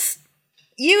 it's just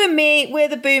you and me, we're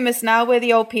the boomers now, we're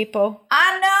the old people.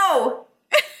 I know.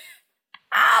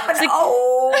 I'm an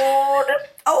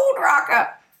old rocker.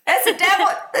 That's the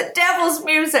devil's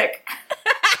music.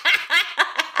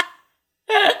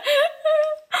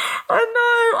 I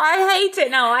know, I hate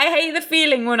it now. I hate the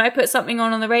feeling when I put something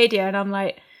on the radio and I'm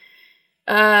like,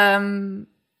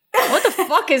 what the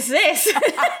fuck is this?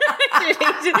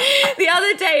 The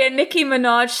other day a Nicki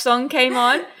Minaj song came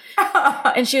on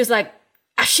and she was like,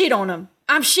 I shit on them.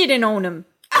 I'm shitting on them.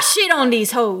 I shit on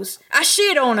these hoes. I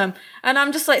shit on them. And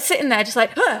I'm just like sitting there just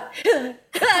like, like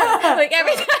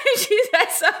every time she said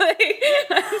something.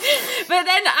 But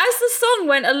then as the song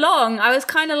went along, I was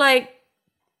kind of like,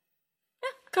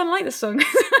 kind of like this song.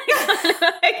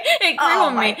 It grew Oh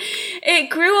on me. It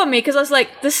grew on me because I was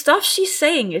like, the stuff she's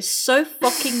saying is so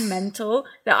fucking mental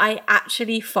that I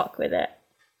actually fuck with it.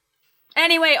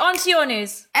 Anyway, on to your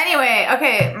news. Anyway,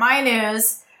 okay, my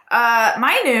news.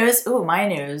 My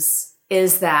news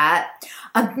is that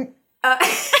my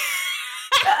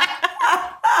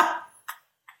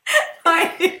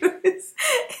news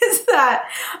is that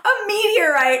a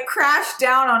meteorite crashed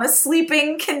down on a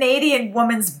sleeping Canadian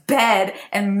woman's bed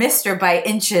and missed her by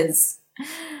inches.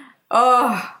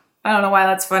 Oh, I don't know why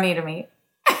that's funny to me.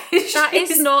 That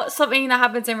is not something that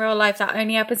happens in real life. That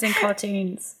only happens in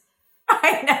cartoons.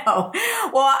 I know.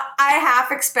 Well, I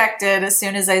half expected as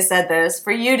soon as I said this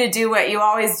for you to do what you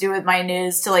always do with my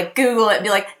news, to like Google it and be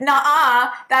like, nah,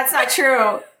 that's not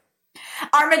true.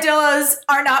 Armadillos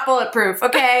are not bulletproof,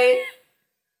 okay?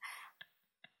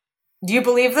 Do you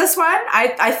believe this one?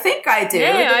 I think I do.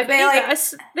 Yeah, I believe like,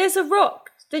 it. There's a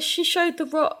rock. She showed the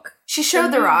rock. She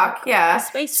showed the rock, yeah. The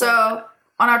space so rock.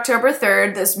 On October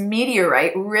 3rd, this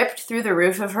meteorite ripped through the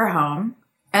roof of her home,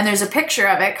 and there's a picture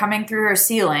of it coming through her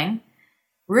ceiling.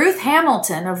 Ruth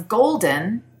Hamilton of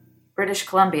Golden, British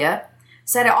Columbia,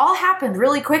 said it all happened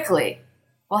really quickly.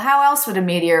 Well, how else would a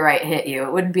meteorite hit you?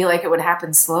 It wouldn't be like it would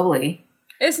happen slowly.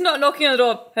 It's not knocking on the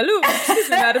door. Hello, excuse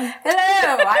me, madam.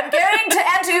 Hello, I'm going to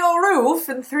enter your roof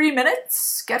in 3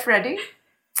 minutes. Get ready.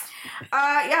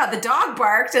 Yeah, the dog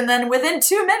barked, and then within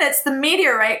 2 minutes, the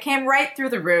meteorite came right through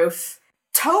the roof.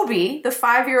 Toby, the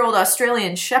 5-year-old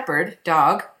Australian shepherd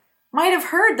dog, might have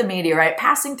heard the meteorite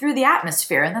passing through the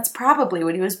atmosphere, and that's probably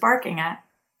what he was barking at.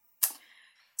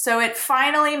 So it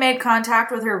finally made contact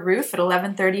with her roof at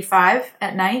 11:35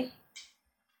 at night.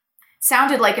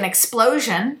 Sounded like an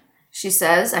explosion, she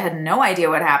says. I had no idea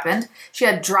what happened. She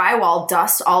had drywall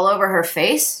dust all over her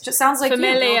face. Just sounds like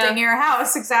Familiar. you building your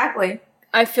house, exactly.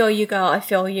 I feel you, girl. I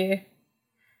feel you.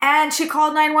 And she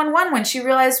called 911 when she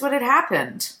realized what had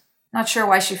happened. Not sure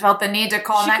why she felt the need to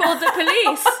call She 911. called the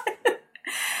police.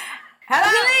 Hello?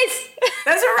 Police!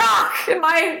 There's a rock in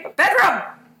my bedroom.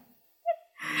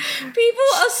 People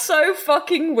are so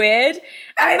fucking weird.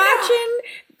 Imagine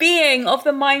being of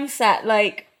the mindset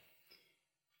like,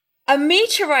 a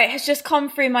meteorite has just come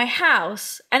through my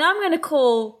house and I'm going to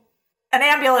call An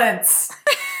ambulance.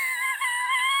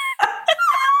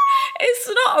 It's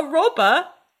not a robber.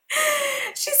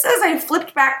 She says I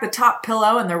flipped back the top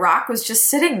pillow and the rock was just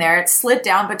sitting there. It slid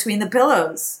down between the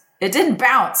pillows. It didn't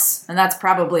bounce, and that's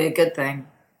probably a good thing.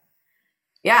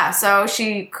 Yeah, so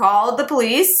she called the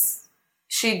police.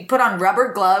 She put on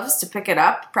rubber gloves to pick it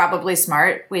up. Probably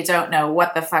smart. We don't know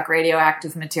what the fuck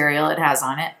radioactive material it has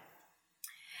on it.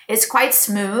 It's quite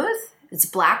smooth. It's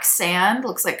black sand.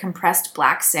 Looks like compressed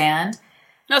black sand.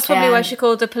 That's probably why she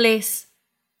called the police.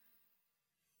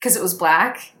 Because it was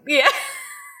black? Yeah.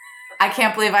 I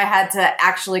can't believe I had to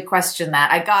actually question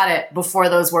that. I got it before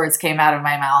those words came out of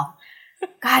my mouth.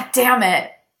 God damn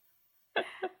it.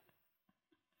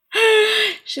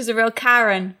 She's a real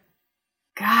Karen.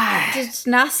 God. Did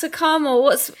NASA come, or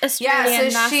what's Australian Yeah,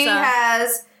 so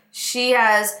NASA? she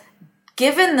has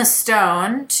given the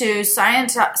stone to I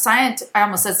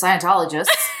almost said Scientologists.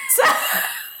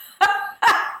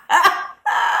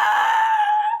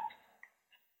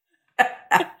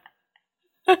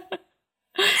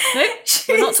 Nope,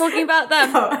 we're not talking about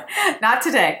them. No, not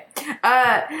today.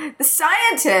 The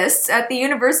scientists at the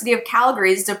University of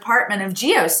Calgary's Department of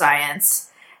Geoscience.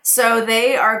 So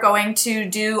they are going to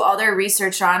do all their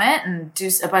research on it and do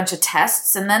a bunch of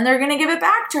tests, and then they're going to give it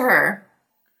back to her.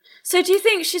 So do you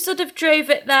think she sort of drove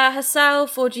it there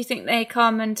herself, or do you think they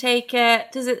come and take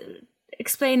it? Does it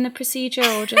explain the procedure,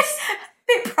 or just...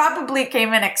 They probably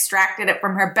came and extracted it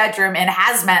from her bedroom in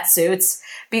hazmat suits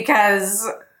because,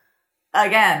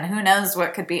 again, who knows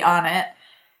what could be on it.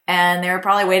 And they were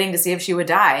probably waiting to see if she would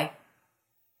die,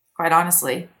 quite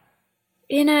honestly.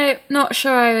 You know, not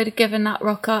sure I would have given that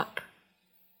rock up.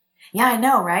 Yeah, I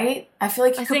know, right? I feel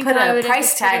like you could think put I a would have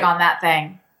price just tag put it- on that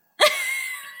thing.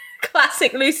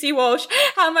 Classic Lucy Walsh.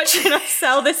 How much can I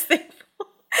sell this thing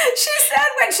for? She said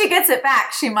when she gets it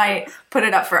back, she might put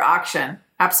it up for auction.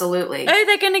 Absolutely. Oh,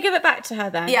 they're going to give it back to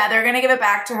her then? Yeah, they're going to give it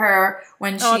back to her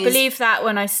when she's... Oh, I believe that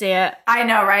when I see it. I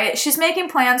know, right? She's making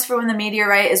plans for when the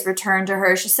meteorite is returned to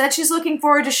her. She said she's looking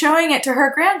forward to showing it to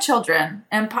her grandchildren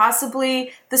and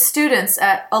possibly the students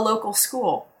at a local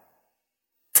school.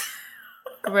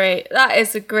 Great. That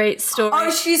is a great story. Oh,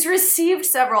 she's received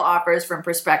several offers from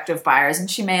prospective buyers,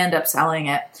 and she may end up selling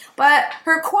it. But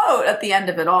her quote at the end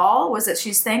of it all was that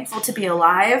she's thankful to be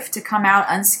alive, to come out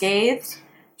unscathed.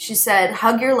 She said,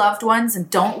 hug your loved ones and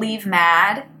don't leave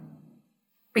mad,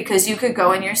 because you could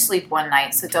go in your sleep one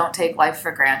night, so don't take life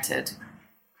for granted.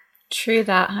 True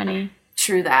that, honey.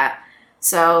 True that.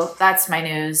 So that's my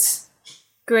news.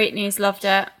 Great news. Loved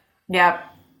it. Yep.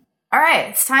 All right.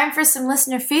 It's time for some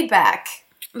listener feedback.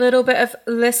 Little bit of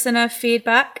listener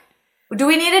feedback. Do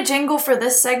we need a jingle for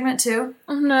this segment too?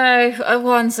 Oh no,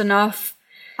 one's enough.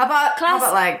 How about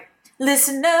like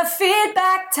listener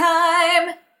feedback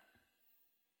time?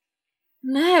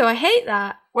 No, I hate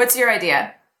that. What's your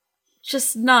idea?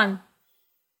 Just none.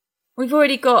 We've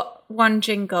already got one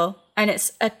jingle, and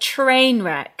it's a train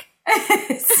wreck.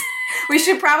 We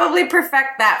should probably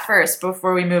perfect that first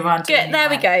before we move on to Good, there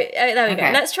we go. There we go.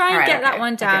 Okay. Let's try and get that Okay.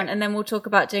 one down, Okay. and then we'll talk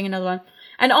about doing another one.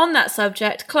 And on that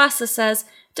subject, Classer says,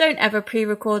 don't ever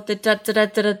pre-record the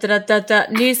da-da-da-da-da-da-da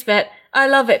news bit. I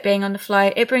love it being on the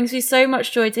fly. It brings me so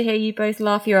much joy to hear you both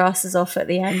laugh your asses off at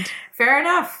the end. Fair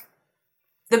enough.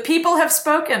 The people have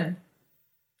spoken.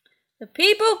 The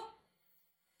people...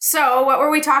 So, what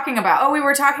were we talking about? Oh, we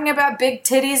were talking about big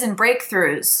titties and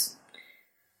breakthroughs.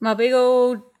 My big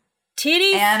old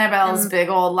titties. Annabelle's big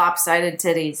old lopsided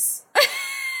titties.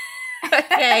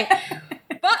 Okay.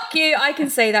 Fuck you. I can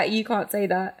say that. You can't say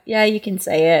that. Yeah, you can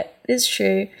say it. It's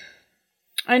true.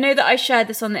 I know that I shared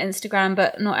this on the Instagram,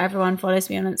 but not everyone follows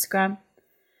me on Instagram.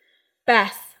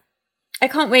 Beth, I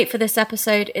can't wait for this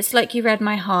episode. It's like you read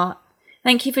my heart.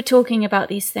 Thank you for talking about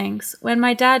these things. When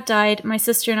my dad died, my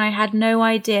sister and I had no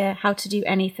idea how to do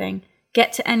anything,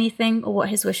 get to anything, or what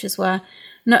his wishes were.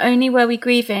 Not only were we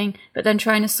grieving, but then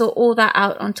trying to sort all that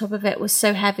out on top of it was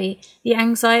so heavy. The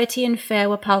anxiety and fear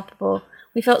were palpable.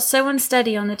 We felt so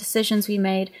unsteady on the decisions we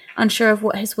made, unsure of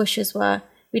what his wishes were.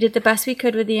 We did the best we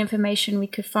could with the information we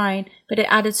could find, but it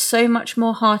added so much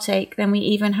more heartache than we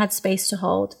even had space to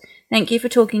hold. Thank you for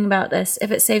talking about this.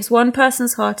 If it saves one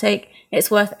person's heartache, it's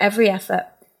worth every effort.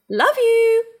 Love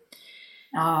you!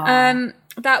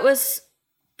 That was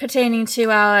pertaining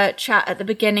to our chat at the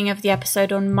beginning of the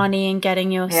episode on money and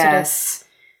getting your sort of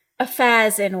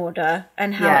affairs in order,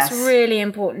 and how it's really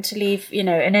important to leave, you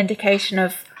know, an indication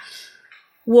of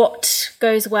what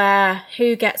goes where,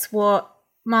 who gets what,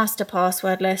 master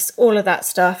password list, all of that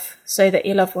stuff, so that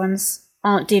your loved ones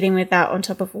aren't dealing with that on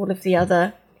top of all of the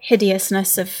other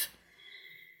hideousness of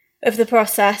the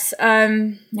process.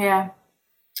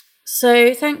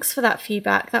 So thanks for that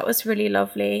feedback. That was really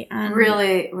lovely and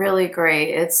Really, really great.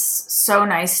 It's so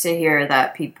nice to hear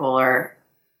that people are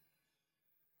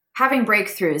having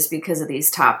breakthroughs because of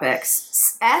these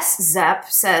topics. S. Zepp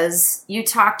says, you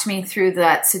talked me through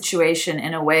that situation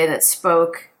in a way that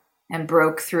spoke and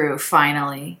broke through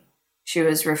finally. She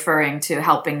was referring to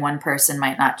helping one person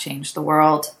might not change the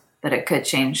world, but it could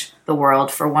change the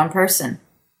world for one person.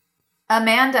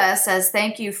 Amanda says,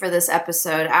 thank you for this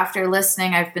episode. After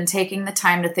listening, I've been taking the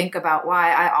time to think about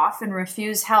why I often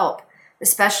refuse help,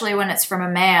 especially when it's from a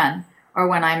man or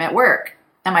when I'm at work.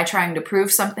 Am I trying to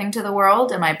prove something to the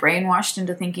world? Am I brainwashed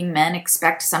into thinking men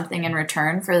expect something in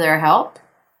return for their help?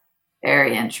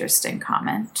 Very interesting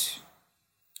comment.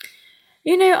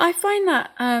 You know, I find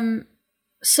that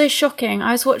so shocking.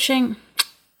 I was watching,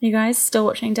 you guys still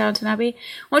watching Downton Abbey?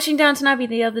 Watching Downton Abbey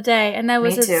the other day, and there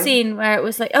was Me a too. scene where it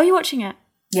was like, oh, you're watching it?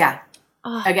 Yeah.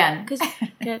 Oh, Again. Good.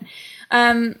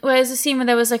 Where there's a scene where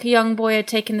there was like a young boy had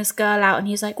taken this girl out, and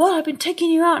he's like, well, I've been taking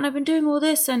you out, and I've been doing all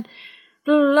this, and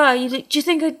blah, blah, blah. Do you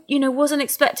think I, wasn't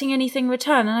expecting anything in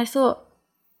return? And I thought,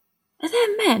 are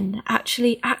there men that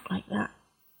actually act like that?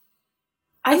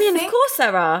 I mean, of course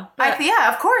there are. But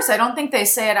Yeah, of course. I don't think they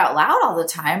say it out loud all the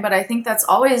time, but I think that's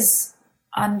always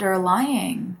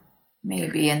underlying,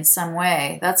 maybe in some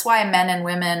way. That's why men and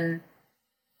women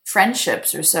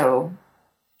friendships are so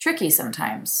tricky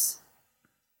sometimes.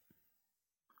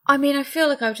 I mean, I feel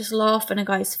like I would just laugh in a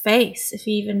guy's face if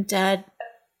he even dared.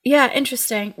 Yeah,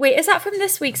 interesting. Wait, is that from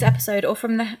this week's episode or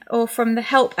from the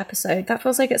Help episode? That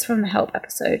feels like it's from the Help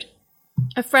episode.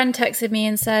 A friend texted me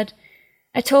and said,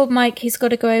 I told Mike he's got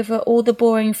to go over all the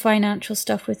boring financial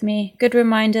stuff with me. Good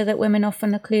reminder that women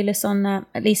often are clueless on that.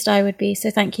 At least I would be, so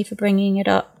thank you for bringing it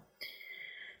up.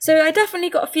 So I definitely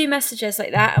got a few messages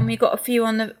like that, and we got a few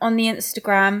on the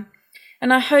Instagram.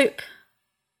 And I hope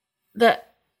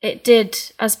that it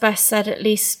did, as Beth said, at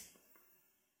least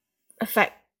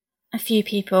affect a few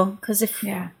people. Because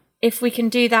if we can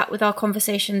do that with our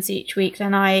conversations each week,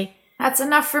 then That's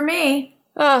enough for me.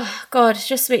 Oh, God, it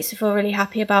just makes me feel really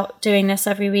happy about doing this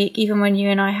every week, even when you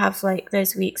and I have, like,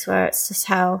 those weeks where it's just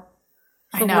hell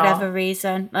for whatever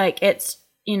reason. Like, it's,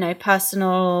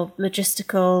 personal,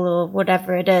 logistical, or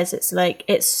whatever it is. It's, like,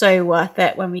 it's so worth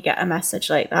it when we get a message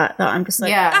like that I'm just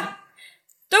like,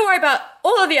 don't worry about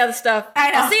all of the other stuff.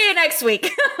 I know. I'll see you next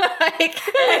week.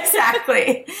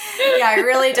 Exactly. Yeah, it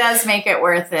really does make it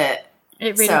worth it.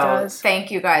 It really does.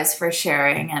 Thank you guys for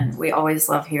sharing, and we always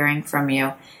love hearing from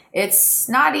you. it's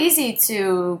not easy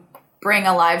to bring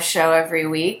a live show every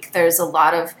week. There's a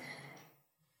lot of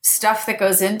stuff that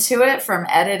goes into it, from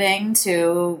editing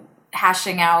to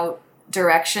hashing out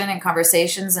direction and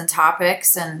conversations and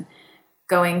topics and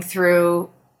going through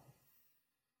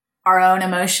our own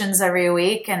emotions every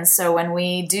week. And so when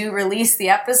we do release the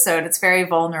episode, it's very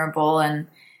vulnerable, and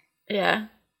Yeah.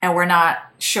 and we're not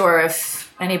sure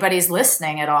if anybody's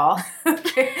listening at all.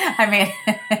 I mean,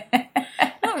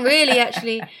 Not really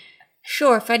actually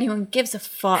sure if anyone gives a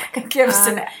fuck. gives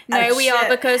No, we are shit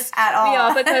because at all. we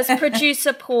are because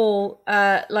producer Paul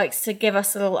likes to give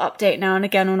us a little update now and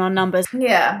again on our numbers.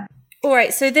 Yeah. All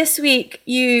right, so this week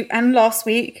you and last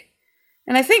week,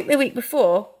 and I think the week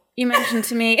before, you mentioned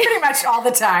to me. Pretty much all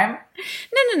the time.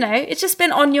 No. It's just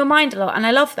been on your mind a lot, and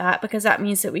I love that because that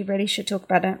means that we really should talk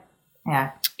about it.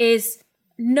 Yeah. Is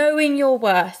knowing your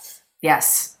worth.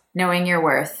 Yes. Knowing your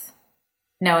worth.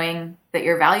 Knowing that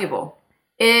you're valuable.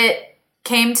 It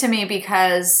came to me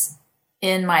because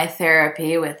in my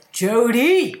therapy with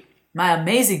Jody, my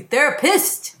amazing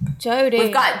therapist. Jody.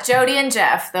 We've got Jody and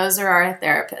Jeff. Those are our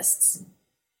therapists.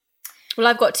 Well,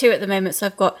 I've got two at the moment, so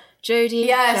I've got Jody,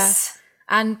 Yes. Jeff,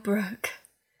 and Brooke.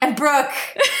 And Brooke.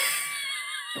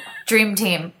 Dream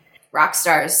team. Rock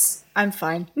stars. I'm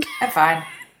fine. I'm fine.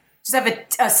 Just have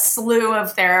a slew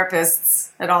of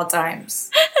therapists at all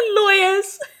times. And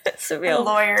lawyers. It's a real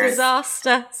Lawyers.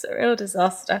 disaster. It's a real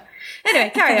disaster.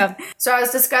 Anyway, carry on. So I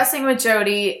was discussing with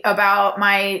Jody about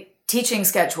my teaching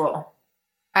schedule.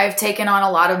 I've taken on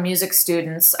a lot of music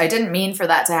students. I didn't mean for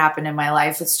that to happen in my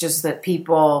life. It's just that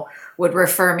people would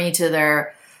refer me to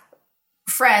their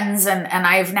friends, and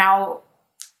I've now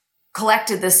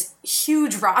collected this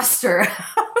huge roster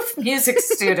of music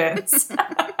students,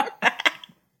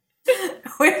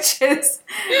 which is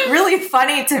really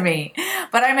funny to me,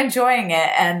 but I'm enjoying it,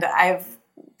 and I've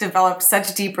developed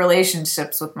such deep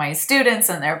relationships with my students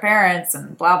and their parents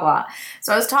and blah, blah.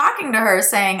 So I was talking to her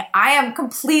saying, I am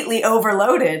completely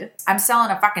overloaded. I'm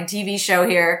selling a fucking TV show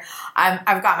here.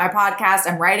 I've got my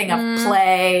podcast. I'm writing a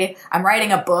play. I'm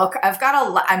writing a book. I'm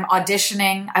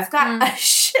auditioning. I've got a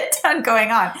shit ton going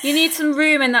on. You need some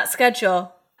room in that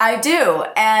schedule. I do.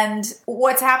 And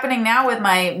what's happening now with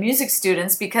my music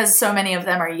students, because so many of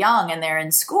them are young and they're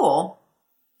in school,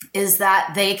 is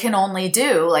that they can only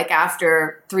do like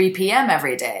after 3 p.m.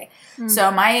 every day.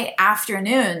 So my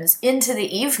afternoons into the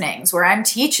evenings where I'm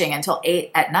teaching until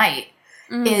 8 at night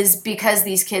is because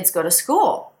these kids go to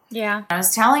school. Yeah. I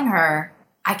was telling her,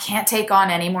 I can't take on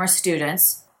any more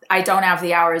students. I don't have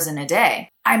the hours in a day.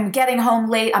 I'm getting home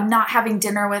late. I'm not having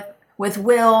dinner with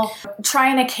Will,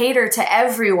 trying to cater to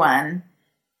everyone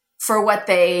for what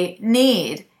they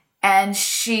need. And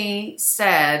she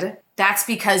said, that's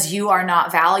because you are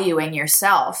not valuing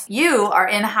yourself. You are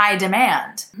in high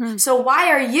demand. So why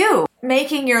are you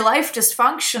making your life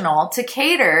dysfunctional to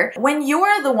cater when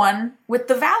you're the one with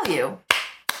the value?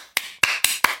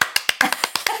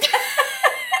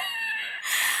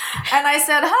 And I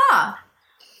said,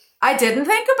 I didn't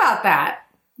think about that.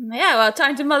 Yeah, well,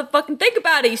 time to motherfucking think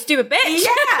about it, you stupid bitch.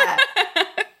 Yeah.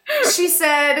 She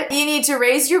said, you need to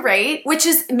raise your rate, which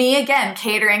is me again,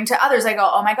 catering to others. I go,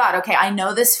 oh my God, okay, I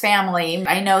know this family.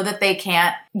 I know that they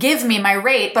can't give me my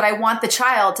rate, but I want the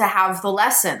child to have the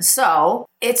lesson. So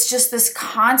it's just this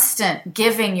constant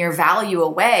giving your value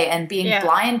away and being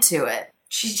blind to it.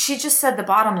 She just said the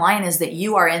bottom line is that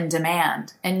you are in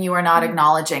demand and you are not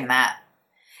acknowledging that.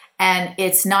 And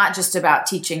it's not just about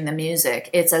teaching the music.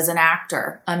 It's as an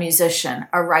actor, a musician,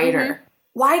 a writer.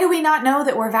 Why do we not know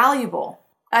that we're valuable?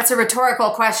 That's a rhetorical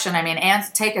question. I mean,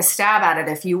 take a stab at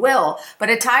it if you will. But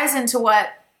it ties into what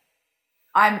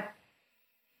I'm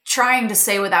trying to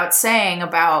say without saying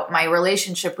about my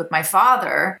relationship with my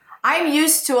father. I'm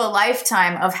used to a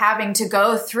lifetime of having to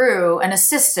go through an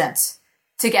assistant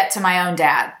to get to my own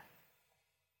dad.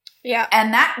 Yeah.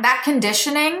 And that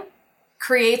conditioning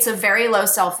creates a very low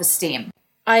self-esteem.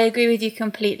 I agree with you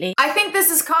completely. I think this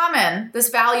is common, this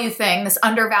value thing, this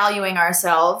undervaluing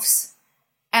ourselves.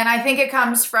 And I think it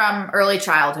comes from early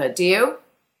childhood. Do you?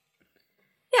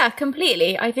 Yeah,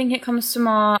 completely. I think it comes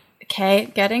from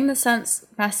getting the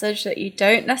message that you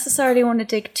don't necessarily want to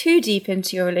dig too deep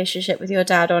into your relationship with your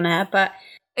dad on air, but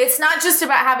it's not just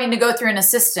about having to go through an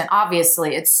assistant,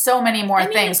 obviously. It's so many more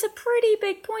things. It's a pretty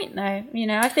big point, though. You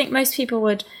know, I think most people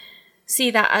would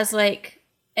see that as like,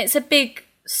 it's a big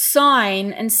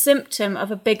sign and symptom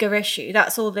of a bigger issue.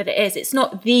 That's all that it is. It's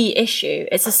not the issue.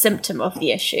 It's a symptom of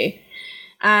the issue.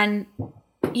 And,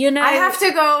 you know, I have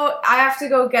to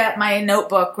go get my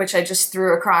notebook, which I just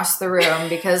threw across the room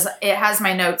because it has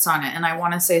my notes on it. And I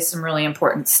want to say some really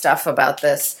important stuff about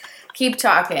this. Keep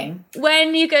talking.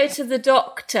 When you go to the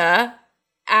doctor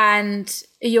and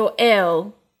you're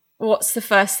ill, what's the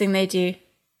first thing they do?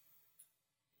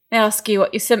 They ask you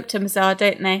what your symptoms are,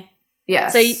 don't they?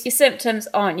 Yes. So your symptoms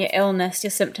aren't your illness.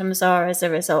 Your symptoms are as a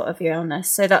result of your illness.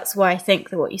 So that's why I think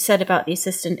that what you said about the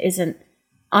assistant isn't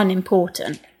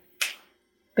unimportant,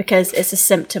 because it's a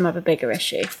symptom of a bigger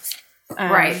issue.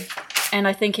 Right. And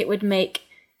I think it would make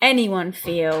anyone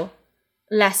feel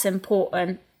less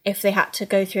important if they had to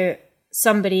go through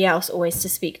somebody else always to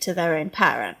speak to their own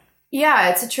parent. Yeah,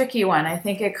 it's a tricky one. I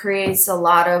think it creates a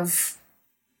lot of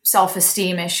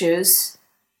self-esteem issues.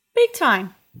 Big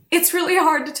time. It's really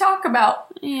hard to talk about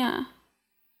Yeah.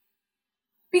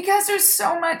 because there's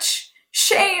so much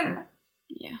shame.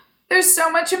 Yeah. There's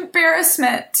so much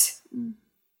embarrassment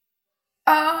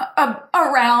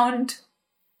around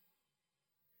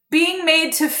being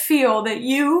made to feel that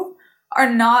you are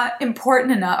not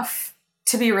important enough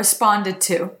to be responded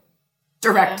to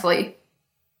directly.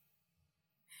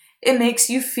 It makes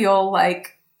you feel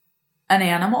like an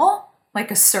animal,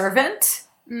 like a servant,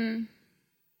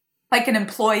 like an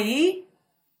employee,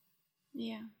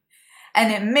 Yeah.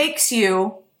 and it makes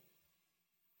you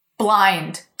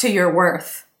blind to your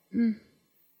worth.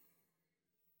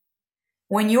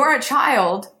 When you're a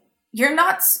child, you're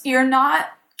not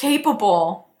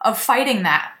capable of fighting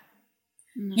that.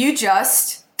 You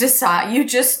just decide, you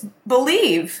just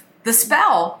believe the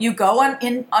spell. You go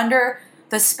in under,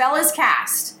 the spell is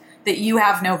cast that you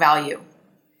have no value.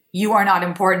 You are not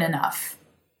important enough.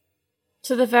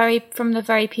 From the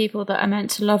very people that are meant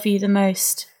to love you the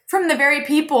most. From the very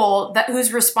people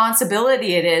whose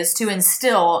responsibility it is to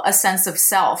instill a sense of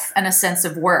self and a sense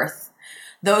of worth.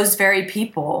 Those very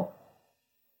people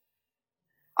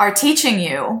are teaching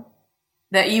you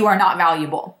that you are not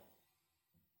valuable.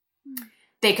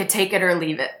 They could take it or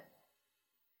leave it.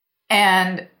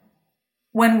 And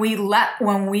when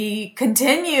we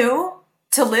continue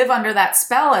to live under that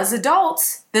spell as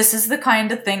adults, this is the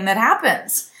kind of thing that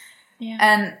happens. Yeah.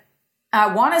 And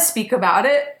I want to speak about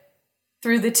it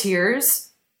through the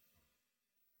tears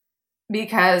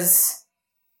because,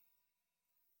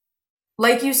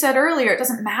 like you said earlier, it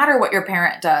doesn't matter what your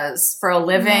parent does for a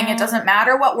living. No. It doesn't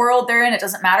matter what world they're in. It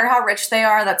doesn't matter how rich they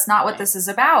are. That's not what this is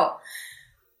about.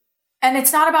 And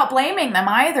it's not about blaming them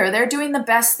either. They're doing the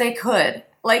best they could.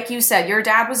 Like you said, your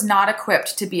dad was not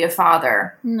equipped to be a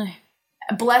father. No.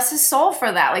 Bless his soul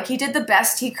for that. Like, he did the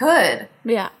best he could.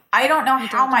 Yeah. I don't know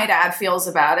how my dad feels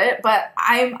about it, but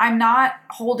I'm not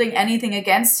holding anything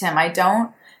against him. I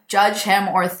don't judge him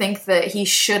or think that he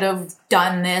should have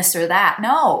done this or that.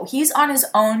 No, he's on his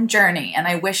own journey, and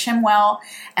I wish him well,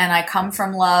 and I come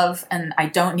from love, and I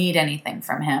don't need anything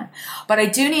from him. But I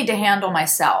do need to handle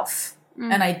myself,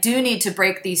 and I do need to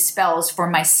break these spells for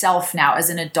myself now as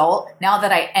an adult, now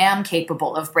that I am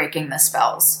capable of breaking the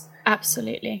spells.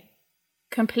 Absolutely.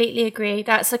 Completely agree.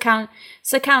 That's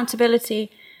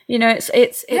accountability. You know,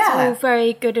 it's all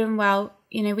very good and well.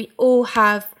 You know, we all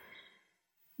have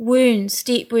wounds,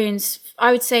 deep wounds.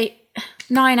 I would say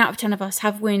 9 out of 10 of us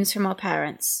have wounds from our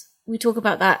parents. We talk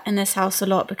about that in this house a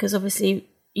lot because obviously,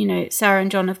 you know, Sarah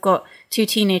and John have got 2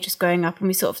 teenagers growing up, and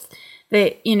we sort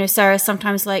of, Sarah's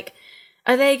sometimes like,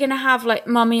 are they going to have like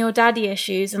mummy or daddy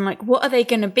issues? And like, what are they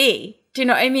going to be? Do you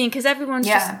know what I mean? Because everyone's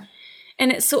just...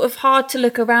 And it's sort of hard to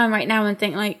look around right now and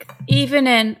think, like, even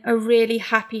in a really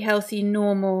happy, healthy,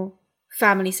 normal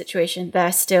family situation,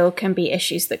 there still can be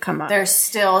issues that come up. There's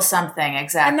still something,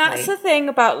 exactly. And that's the thing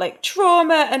about, like,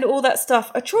 trauma and all that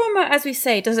stuff. A trauma, as we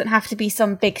say, doesn't have to be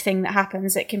some big thing that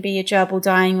happens. It can be a gerbil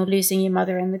dying or losing your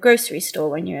mother in the grocery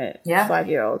store when you're a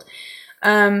 5-year-old.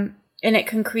 And it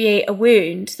can create a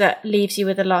wound that leaves you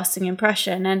with a lasting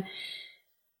impression. And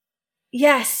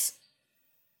yes,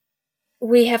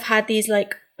 we have had these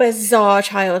like bizarre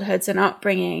childhoods and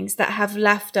upbringings that have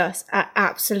left us at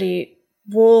absolute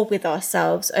war with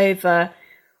ourselves over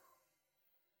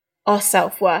our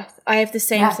self-worth. I have the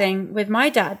same thing with my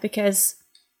dad because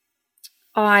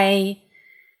he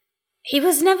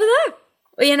was never there.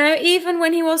 You know, even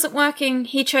when he wasn't working,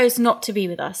 he chose not to be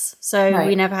with us. So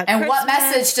we never had And Christmas. what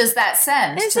message does that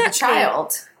send to the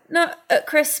child? Not at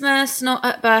Christmas, not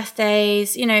at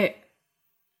birthdays, you know,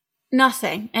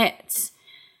 nothing.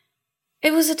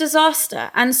 It was a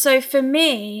disaster. And so for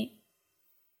me,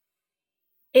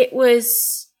 it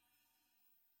was,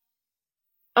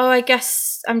 I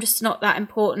guess I'm just not that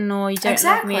important, or you don't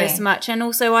love me as much. And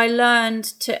also I learned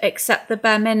to accept the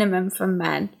bare minimum from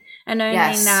men. And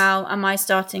only now am I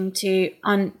starting to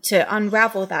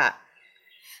unravel that.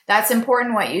 That's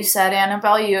important what you said,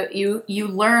 Annabelle. You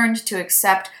learned to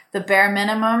accept the bare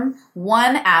minimum.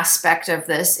 One aspect of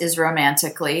this is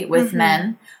romantically with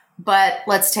men, but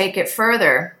let's take it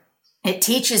further. It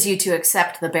teaches you to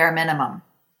accept the bare minimum.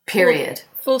 period.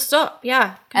 Full stop.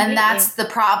 Yeah. And completely. that's the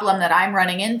problem that I'm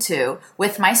running into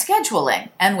with my scheduling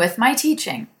and with my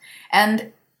teaching.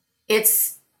 And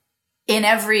it's in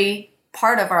every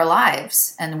part of our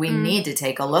lives, and we need to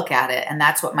take a look at it. And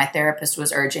that's what my therapist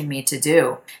was urging me to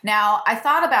do. Now, I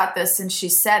thought about this since she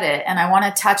said it, and I want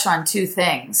to touch on two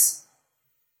things.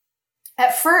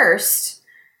 At first,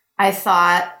 I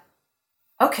thought,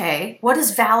 okay, what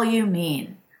does value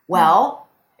mean? Well,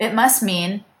 it must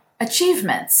mean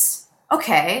achievements.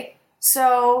 Okay,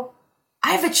 so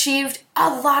I've achieved a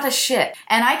lot of shit,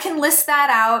 and I can list that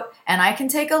out, and I can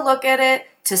take a look at it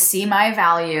to see my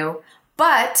value.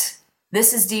 But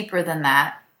this is deeper than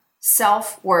that.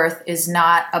 Self-worth is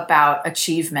not about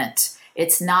achievement.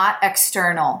 It's not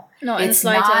external. Not in the It's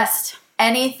not slightest.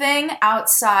 anything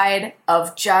outside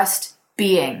of just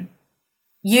being.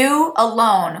 You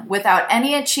alone, without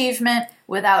any achievement,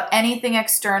 without anything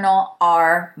external,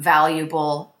 are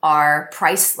valuable, are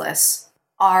priceless,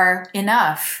 are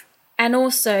enough. And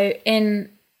also, in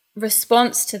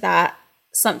response to that,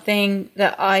 something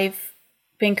that I've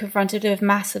been confronted with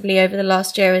massively over the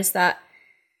last year is that,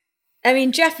 I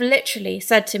mean, Jeff literally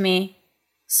said to me,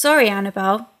 sorry,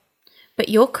 Annabelle, but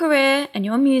your career and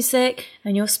your music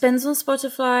and your spins on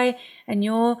Spotify and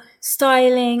your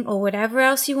styling or whatever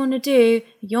else you want to do,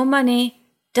 your money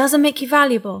doesn't make you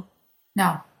valuable.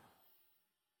 No.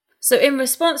 So in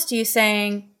response to you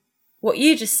saying what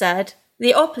you just said,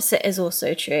 the opposite is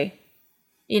also true.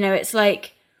 You know, it's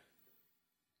like,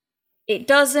 it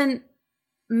doesn't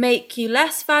make you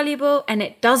less valuable and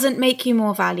it doesn't make you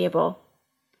more valuable.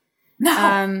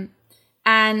 No.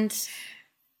 And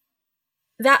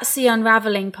that's the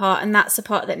unraveling part. And that's the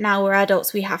part that now we're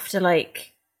adults, we have to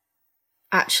like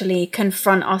actually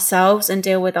confront ourselves and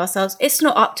deal with ourselves. It's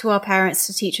not up to our parents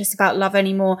to teach us about love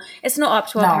anymore. It's not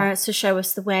up to our parents to show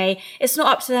us the way. It's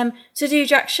not up to them to do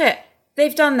jack shit.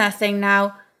 They've done their thing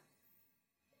now.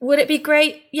 Would it be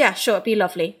great? Yeah, sure, it'd be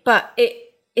lovely. But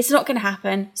it's not going to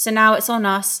happen. So now it's on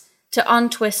us to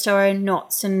untwist our own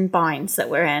knots and binds that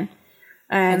we're in.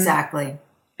 Exactly.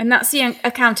 And that's the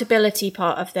accountability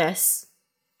part of this.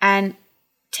 And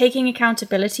taking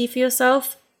accountability for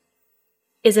yourself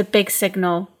is a big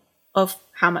signal of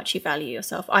how much you value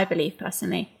yourself, I believe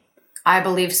personally. I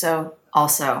believe so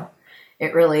also.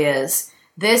 It really is.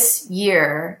 This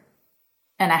year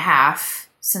and a half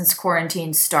since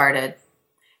quarantine started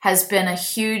has been a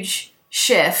huge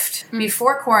shift.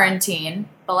 Before quarantine,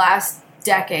 the last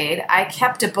decade, I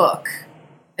kept a book,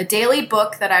 a daily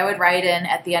book that I would write in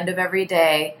at the end of every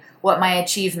day what my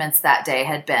achievements that day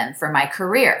had been for my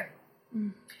career.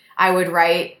 I would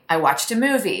write, I watched a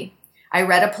movie, I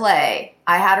read a play,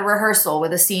 I had a rehearsal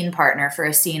with a scene partner for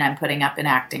a scene I'm putting up in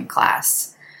acting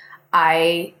class.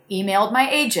 I emailed my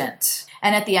agent,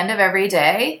 and at the end of every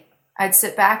day, I'd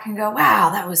sit back and go,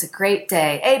 wow, that was a great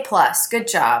day. A+, good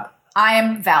job. I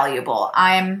am valuable.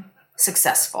 I am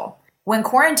successful. When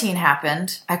quarantine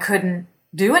happened, I couldn't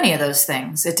do any of those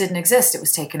things. It didn't exist. It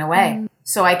was taken away.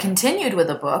 So I continued with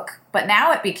a book, but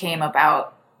now it became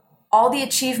about all the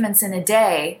achievements in a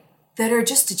day that are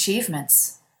just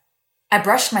achievements. I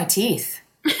brushed my teeth.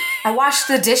 I washed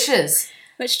the dishes.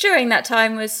 Which during that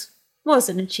time was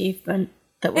an achievement.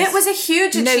 It was a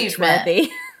huge achievement.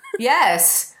 Noteworthy.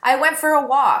 Yes. I went for a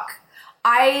walk.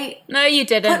 No, you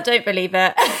didn't. Don't believe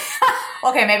it.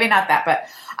 Okay, maybe not that, but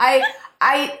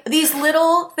these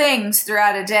little things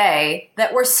throughout a day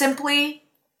that were simply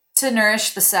to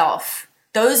nourish the self,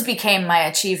 those became my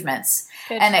achievements.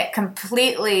 Good. And it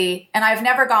completely, and I've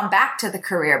never gone back to the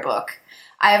career book.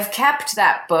 I have kept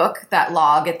that book, that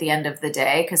log at the end of the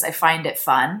day, because I find it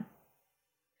fun.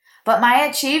 But my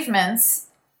achievements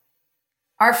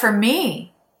are for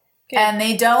me. Good. And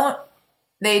they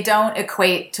don't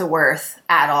equate to worth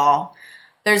at all.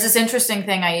 There's this interesting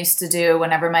thing I used to do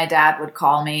whenever my dad would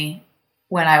call me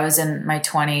when I was in my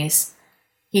 20s.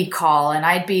 He'd call and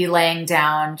I'd be laying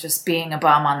down just being a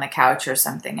bum on the couch or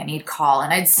something, and he'd call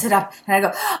and I'd sit up and I'd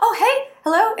go, oh, hey,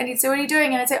 hello. And he'd say, what are you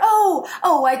doing? And I'd say,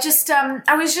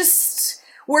 I was just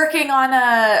working on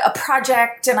a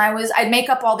project, and I'd make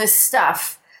up all this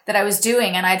stuff that I was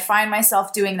doing, and I'd find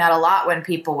myself doing that a lot when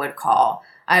people would call.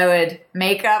 I would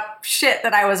make up shit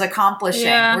that I was accomplishing.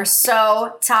 Yeah. We're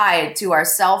so tied to our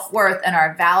self-worth and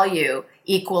our value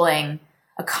equaling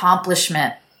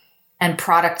accomplishment and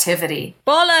productivity.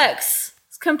 Bollocks.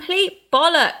 It's complete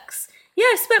bollocks. Yeah,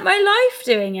 I spent my life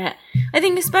doing it. I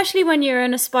think especially when you're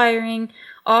an aspiring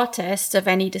artist of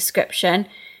any description,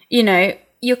 you know,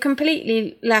 you're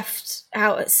completely left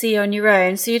out at sea on your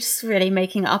own. So you're just really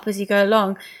making it up as you go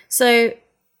along. So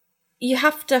you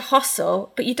have to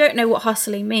hustle, but you don't know what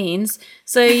hustling means.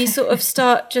 So you sort of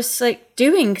start just like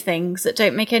doing things that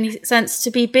don't make any sense, to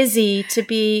be busy, to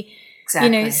be,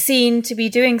 seen to be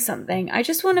doing something. I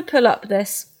just want to pull up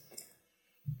this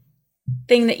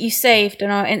thing that you saved on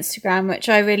our Instagram, which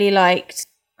I really liked.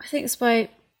 I think it's by,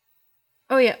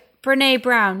 Brene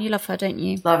Brown. You love her, don't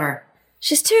you? Love her.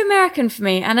 She's too American for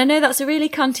me. And I know that's a really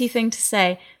cunty thing to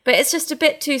say, but it's just a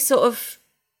bit too sort of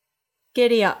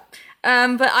giddy up.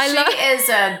 But She is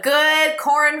a good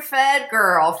corn-fed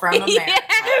girl from America.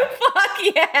 Yeah,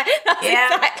 fuck yeah. That's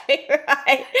exactly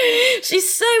right.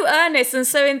 She's so earnest and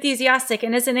so enthusiastic.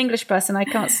 And as an English person, I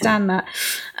can't stand that.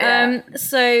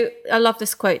 So I love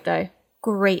this quote, though.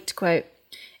 Great quote.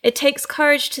 It takes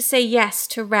courage to say yes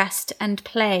to rest and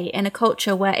play in a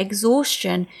culture where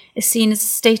exhaustion is seen as a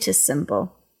status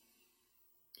symbol.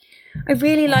 I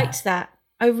really liked that.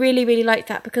 I really, really like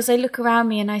that, because I look around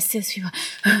me and I see these people,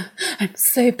 I'm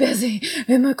so busy.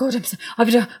 Oh my God,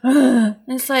 and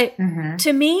it's like,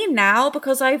 to me now,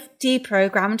 because I've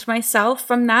deprogrammed myself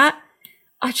from that,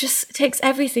 it takes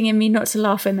everything in me not to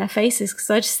laugh in their faces, because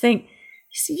I just think,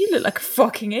 you look like a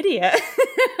fucking idiot.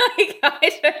 Like,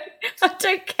 I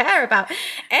don't care about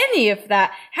any of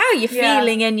that. How are you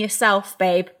feeling in yourself,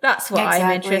 babe? That's what I'm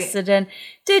interested in.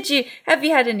 Have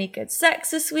you had any good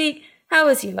sex this week? How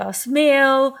was your last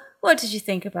meal? What did you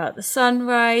think about the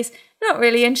sunrise? Not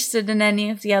really interested in any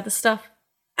of the other stuff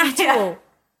at all.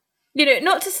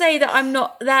 Not to say that I'm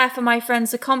not there for my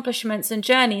friends' accomplishments and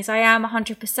journeys. I am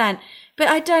 100%. But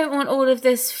I don't want all of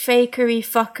this fakery,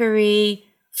 fuckery,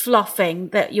 fluffing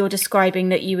that you're describing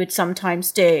that you would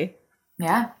sometimes do.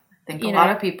 Yeah. I think a lot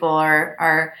of people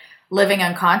are living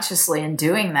unconsciously and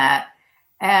doing that.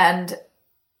 And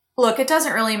look, it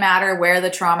doesn't really matter where the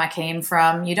trauma came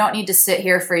from. You don't need to sit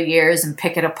here for years and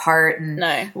pick it apart and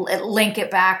link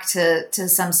it back to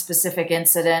some specific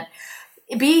incident.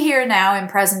 Be here now in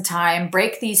present time,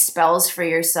 break these spells for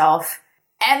yourself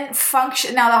and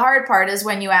function. Now, the hard part is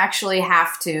when you actually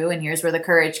have to, and here's where the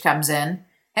courage comes in.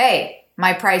 Hey,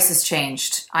 my price has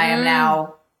changed. I am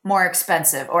now more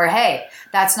expensive. Or, hey,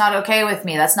 that's not okay with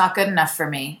me. That's not good enough for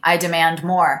me. I demand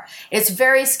more. It's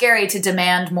very scary to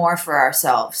demand more for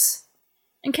ourselves.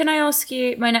 And can I ask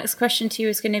you, my next question to you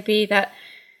is going to be that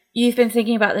you've been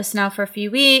thinking about this now for a few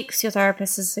weeks. Your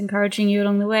therapist is encouraging you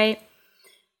along the way.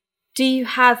 Do you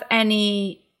have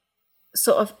any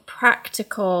sort of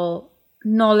practical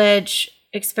knowledge,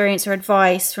 experience, or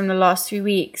advice from the last 3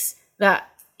 weeks that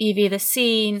you've either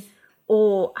seen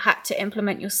or had to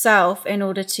implement yourself in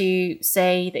order to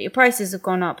say that your prices have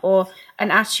gone up, or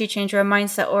an attitude change or a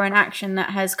mindset or an action that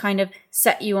has kind of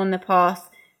set you on the path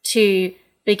to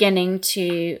beginning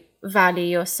to value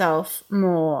yourself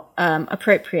more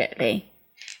appropriately?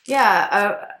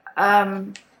 Yeah.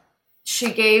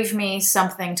 She gave me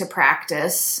something to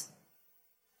practice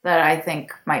that I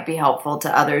think might be helpful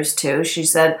to others too. She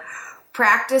said,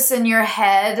 practice in your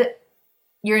head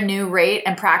your new rate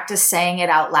and practice saying it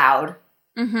out loud.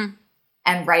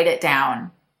 And write it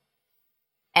down,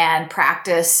 and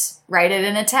write it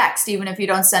in a text, even if you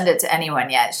don't send it to anyone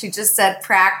yet. She just said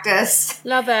practice.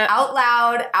 Love it. Out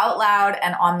loud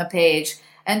and on the page.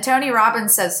 And Tony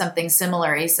Robbins says something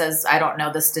similar. He says, I don't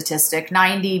know the statistic,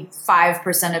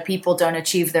 95% of people don't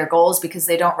achieve their goals because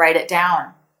they don't write it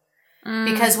down.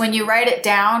 Because when you write it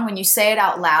down, when you say it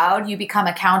out loud, you become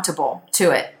accountable to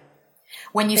it.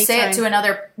 When you say it to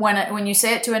another, when you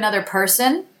say it to another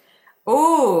person,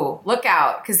 ooh, look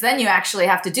out, because then you actually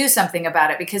have to do something about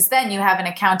it, because then you have an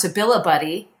accountability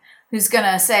buddy who's going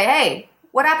to say, hey,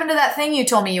 what happened to that thing you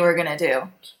told me you were going to do?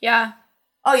 Yeah.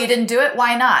 Oh, you didn't do it?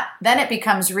 Why not? Then it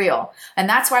becomes real. And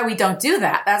that's why we don't do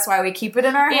that. That's why we keep it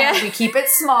in our head. We keep it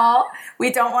small.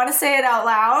 We don't want to say it out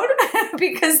loud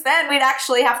because then we'd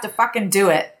actually have to fucking do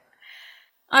it.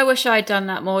 I wish I'd done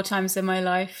that more times in my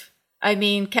life. I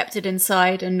mean, kept it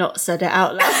inside and not said it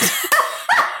out loud.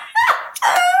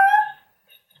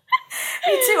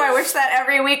 Me too. I wish that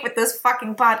every week with this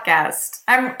fucking podcast.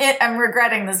 I'm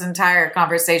regretting this entire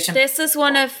conversation. This is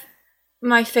one of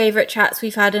my favorite chats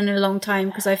we've had in a long time,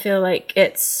 because I feel like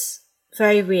it's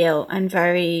very real and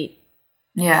very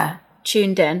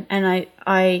tuned in, and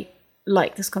I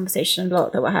like this conversation a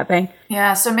lot that we're having.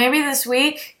 Yeah, so maybe this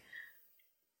week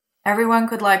everyone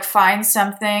could find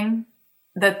something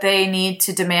that they need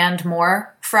to demand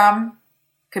more from.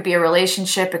 Could be a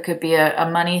relationship, it could be a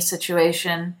money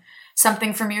situation,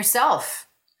 something from yourself.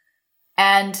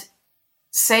 And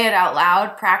say it out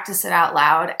loud, practice it out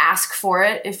loud, ask for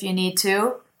it if you need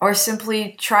to, or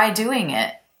simply try doing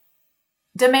it.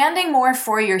 Demanding more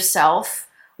for yourself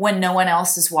when no one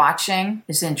else is watching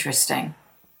is interesting.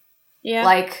 Yeah.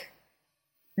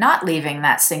 not leaving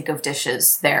that sink of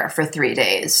dishes there for 3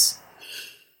 days.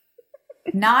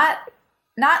 Not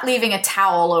leaving a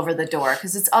towel over the door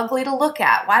because it's ugly to look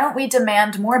at. Why don't we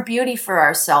demand more beauty for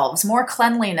ourselves, more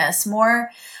cleanliness, more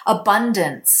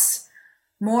abundance,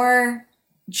 more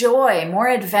joy, more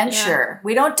adventure?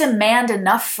 We don't demand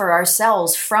enough for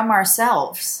ourselves from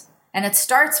ourselves. And it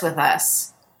starts with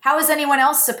us. How is anyone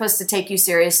else supposed to take you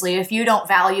seriously if you don't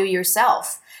value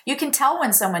yourself? You can tell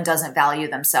when someone doesn't value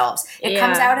themselves. It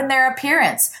comes out in their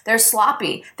appearance. They're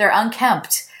sloppy. They're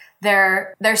unkempt.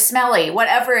 They're smelly.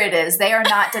 Whatever it is, they are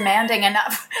not demanding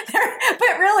enough.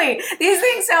 But really, these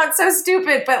things sound so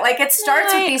stupid. But like, it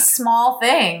starts with these small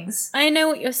things. I know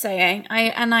what you're saying.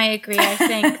 I agree. I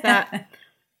think that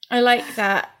I like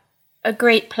that. A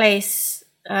great place,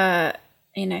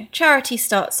 charity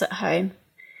starts at home,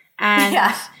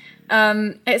 and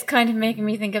it's kind of making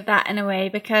me think of that in a way,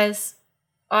 because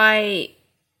I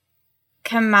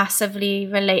can massively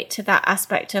relate to that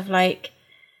aspect of like,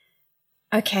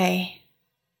 okay,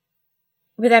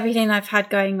 with everything I've had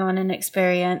going on and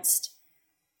experienced,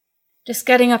 just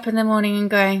getting up in the morning and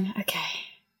going, okay,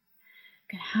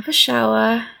 I'm going to have a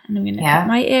shower and I'm going to put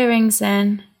my earrings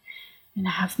in. I'm going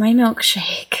to have my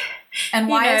milkshake. And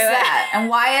why is that? And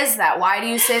why is that? Why do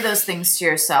you say those things to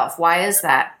yourself? Why is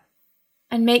that?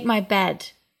 And make my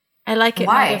bed. I like it in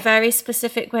a very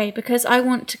specific way, because I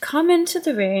want to come into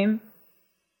the room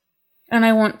and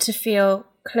I want to feel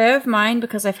clear of mind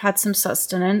because I've had some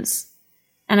sustenance,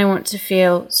 and I want to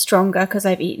feel stronger because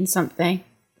I've eaten something.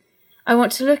 I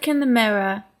want to look in the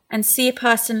mirror and see a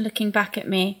person looking back at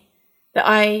me that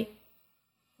I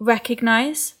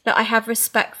recognize, that I have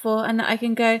respect for, and that I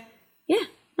can go, yeah,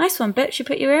 nice one, bitch, you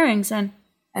put your earrings in.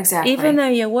 Exactly. Even though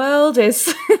your world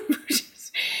is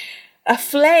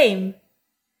aflame,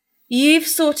 you've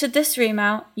sorted this room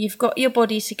out, you've got your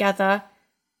body together,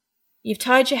 you've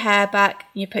tied your hair back,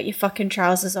 you put your fucking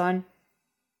trousers on.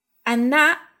 And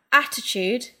that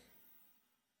attitude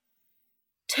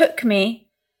took me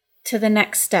to the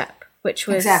next step, which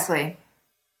was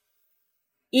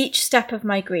each step of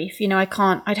my grief. You know,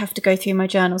 I'd have to go through my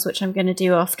journals, which I'm going to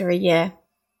do after a year.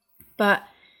 But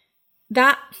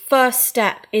that first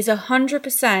step is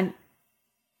 100%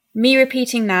 me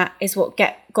repeating that is what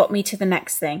got me to the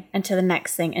next thing, and to the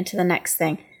next thing, and to the next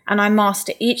thing. And I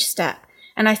master each step.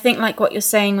 And I think like what you're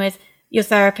saying with your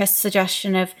therapist's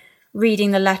suggestion of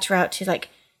reading the letter out to, like,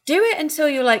 do it until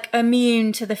you're like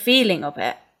immune to the feeling of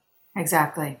it.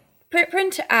 Exactly.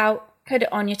 Print it out, put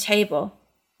it on your table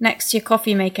next to your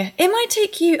coffee maker. It might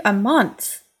take you a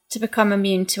month to become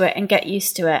immune to it and get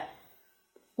used to it.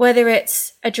 Whether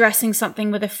it's addressing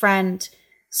something with a friend,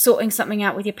 sorting something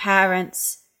out with your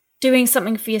parents, doing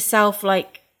something for yourself,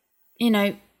 like,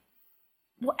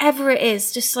 whatever it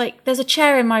is, just like, there's a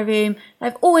chair in my room that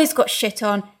I've always got shit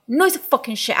on, annoys the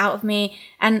fucking shit out of me.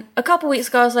 And a couple of weeks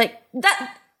ago, I was like,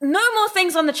 no more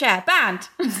things on the chair, banned.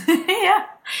 Yeah.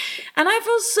 And I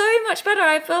feel so much better.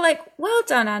 I feel like, well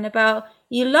done, Annabelle.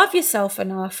 You love yourself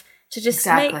enough to just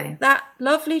make that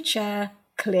lovely chair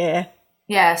clear.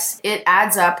 Yes, it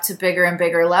adds up to bigger and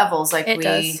bigger levels. Like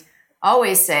we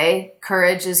always say,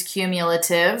 courage is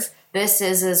cumulative. This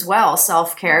is as well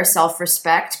self-care,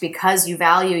 self-respect, because you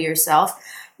value yourself.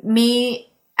 Me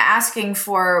asking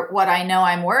for what I know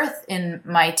I'm worth in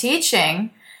my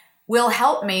teaching will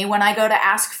help me when I go to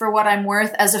ask for what I'm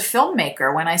worth as a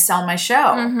filmmaker when I sell my show.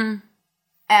 Mm-hmm.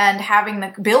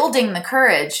 And building the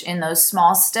courage in those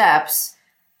small steps,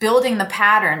 building the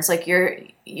patterns like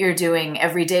you're doing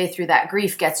every day through that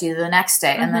grief gets you to the next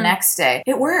day and the next day.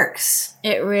 It works.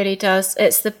 It really does.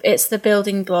 It's the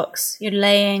building blocks. You're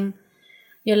laying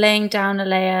down a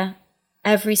layer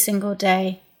every single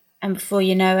day, and before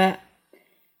you know it,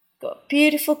 got a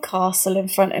beautiful castle in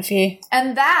front of you.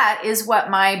 And that is what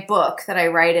my book that I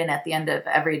write in at the end of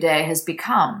every day has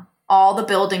become. All the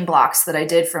building blocks that I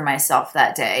did for myself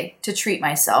that day to treat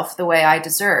myself the way I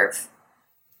deserve.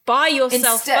 By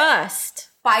yourself first.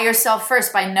 By yourself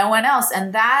first, by no one else.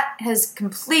 And that has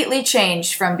completely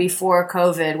changed from before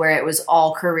COVID, where it was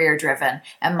all career driven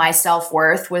and my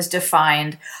self-worth was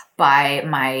defined by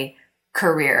my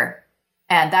career.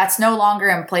 And that's no longer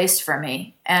in place for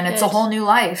me. And it's a whole new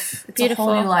life. It's beautiful.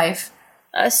 A whole new life.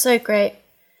 That's so great.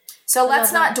 So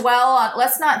let's not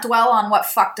dwell on what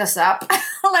fucked us up.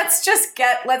 let's just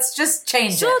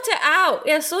change it. Sort it out.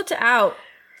 Yeah, sort it out.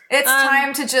 It's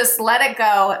time to just let it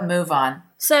go and move on.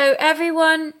 So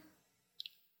everyone,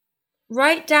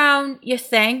 write down your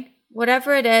thing,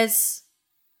 whatever it is,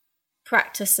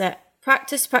 practice it.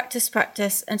 Practice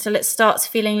until it starts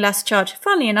feeling less charged.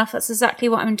 Funnily enough, that's exactly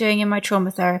what I'm doing in my trauma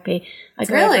therapy. I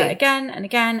go over it again and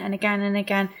again and again and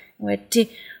again.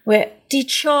 We're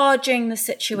decharging the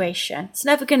situation. It's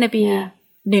never going to be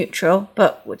neutral,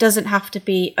 but it doesn't have to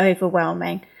be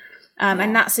overwhelming.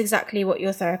 And that's exactly what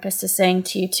your therapist is saying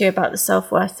to you too about the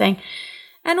self-worth thing.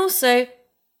 And also,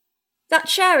 that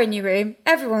chair in your room,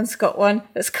 everyone's got one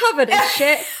that's covered in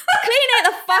shit. Clean it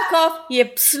the fuck off, you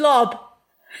slob.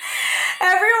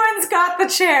 Everyone's got the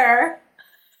chair.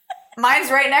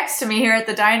 Mine's right next to me here at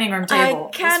the dining room table.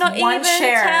 I cannot even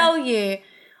tell you.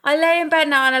 I lay in bed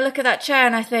now and I look at that chair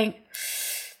and I think,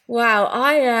 wow,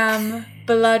 I am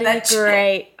bloody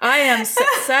great. I am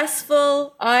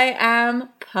successful. I am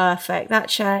perfect. That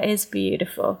chair is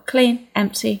beautiful. Clean,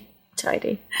 empty,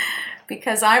 tidy.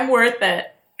 Because I'm worth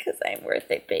it. Because I'm worth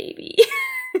it, baby.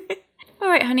 All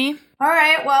right, honey. All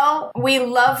right, well, we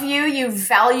love you, you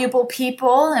valuable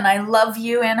people. And I love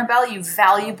you, Annabelle, you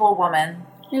valuable woman.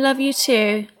 I love you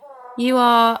too. You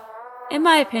are, in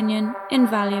my opinion,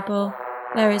 invaluable.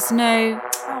 There is no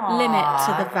limit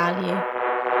to the value.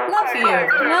 Love you.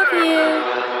 Love you.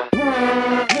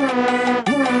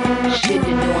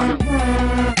 Shitted on him.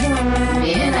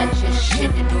 Man, I just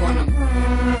shitted on him.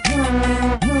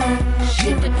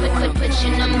 Shitted on him. Put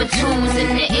your number 2s in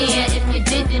the air if you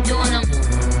did it on him.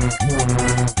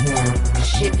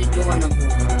 Shitted on him.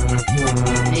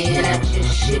 Man, I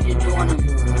just shitted on him.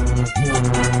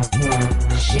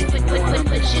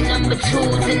 Put your number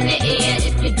 2s in the air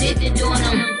if you did it on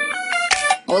him.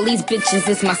 All these bitches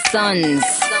is my sons.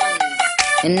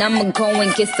 And I'ma go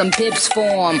and get some bibs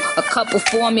for 'em. A couple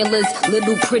formulas,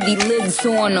 little pretty lids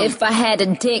on 'em. If I had a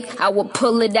dick, I would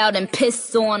pull it out and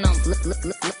piss on 'em.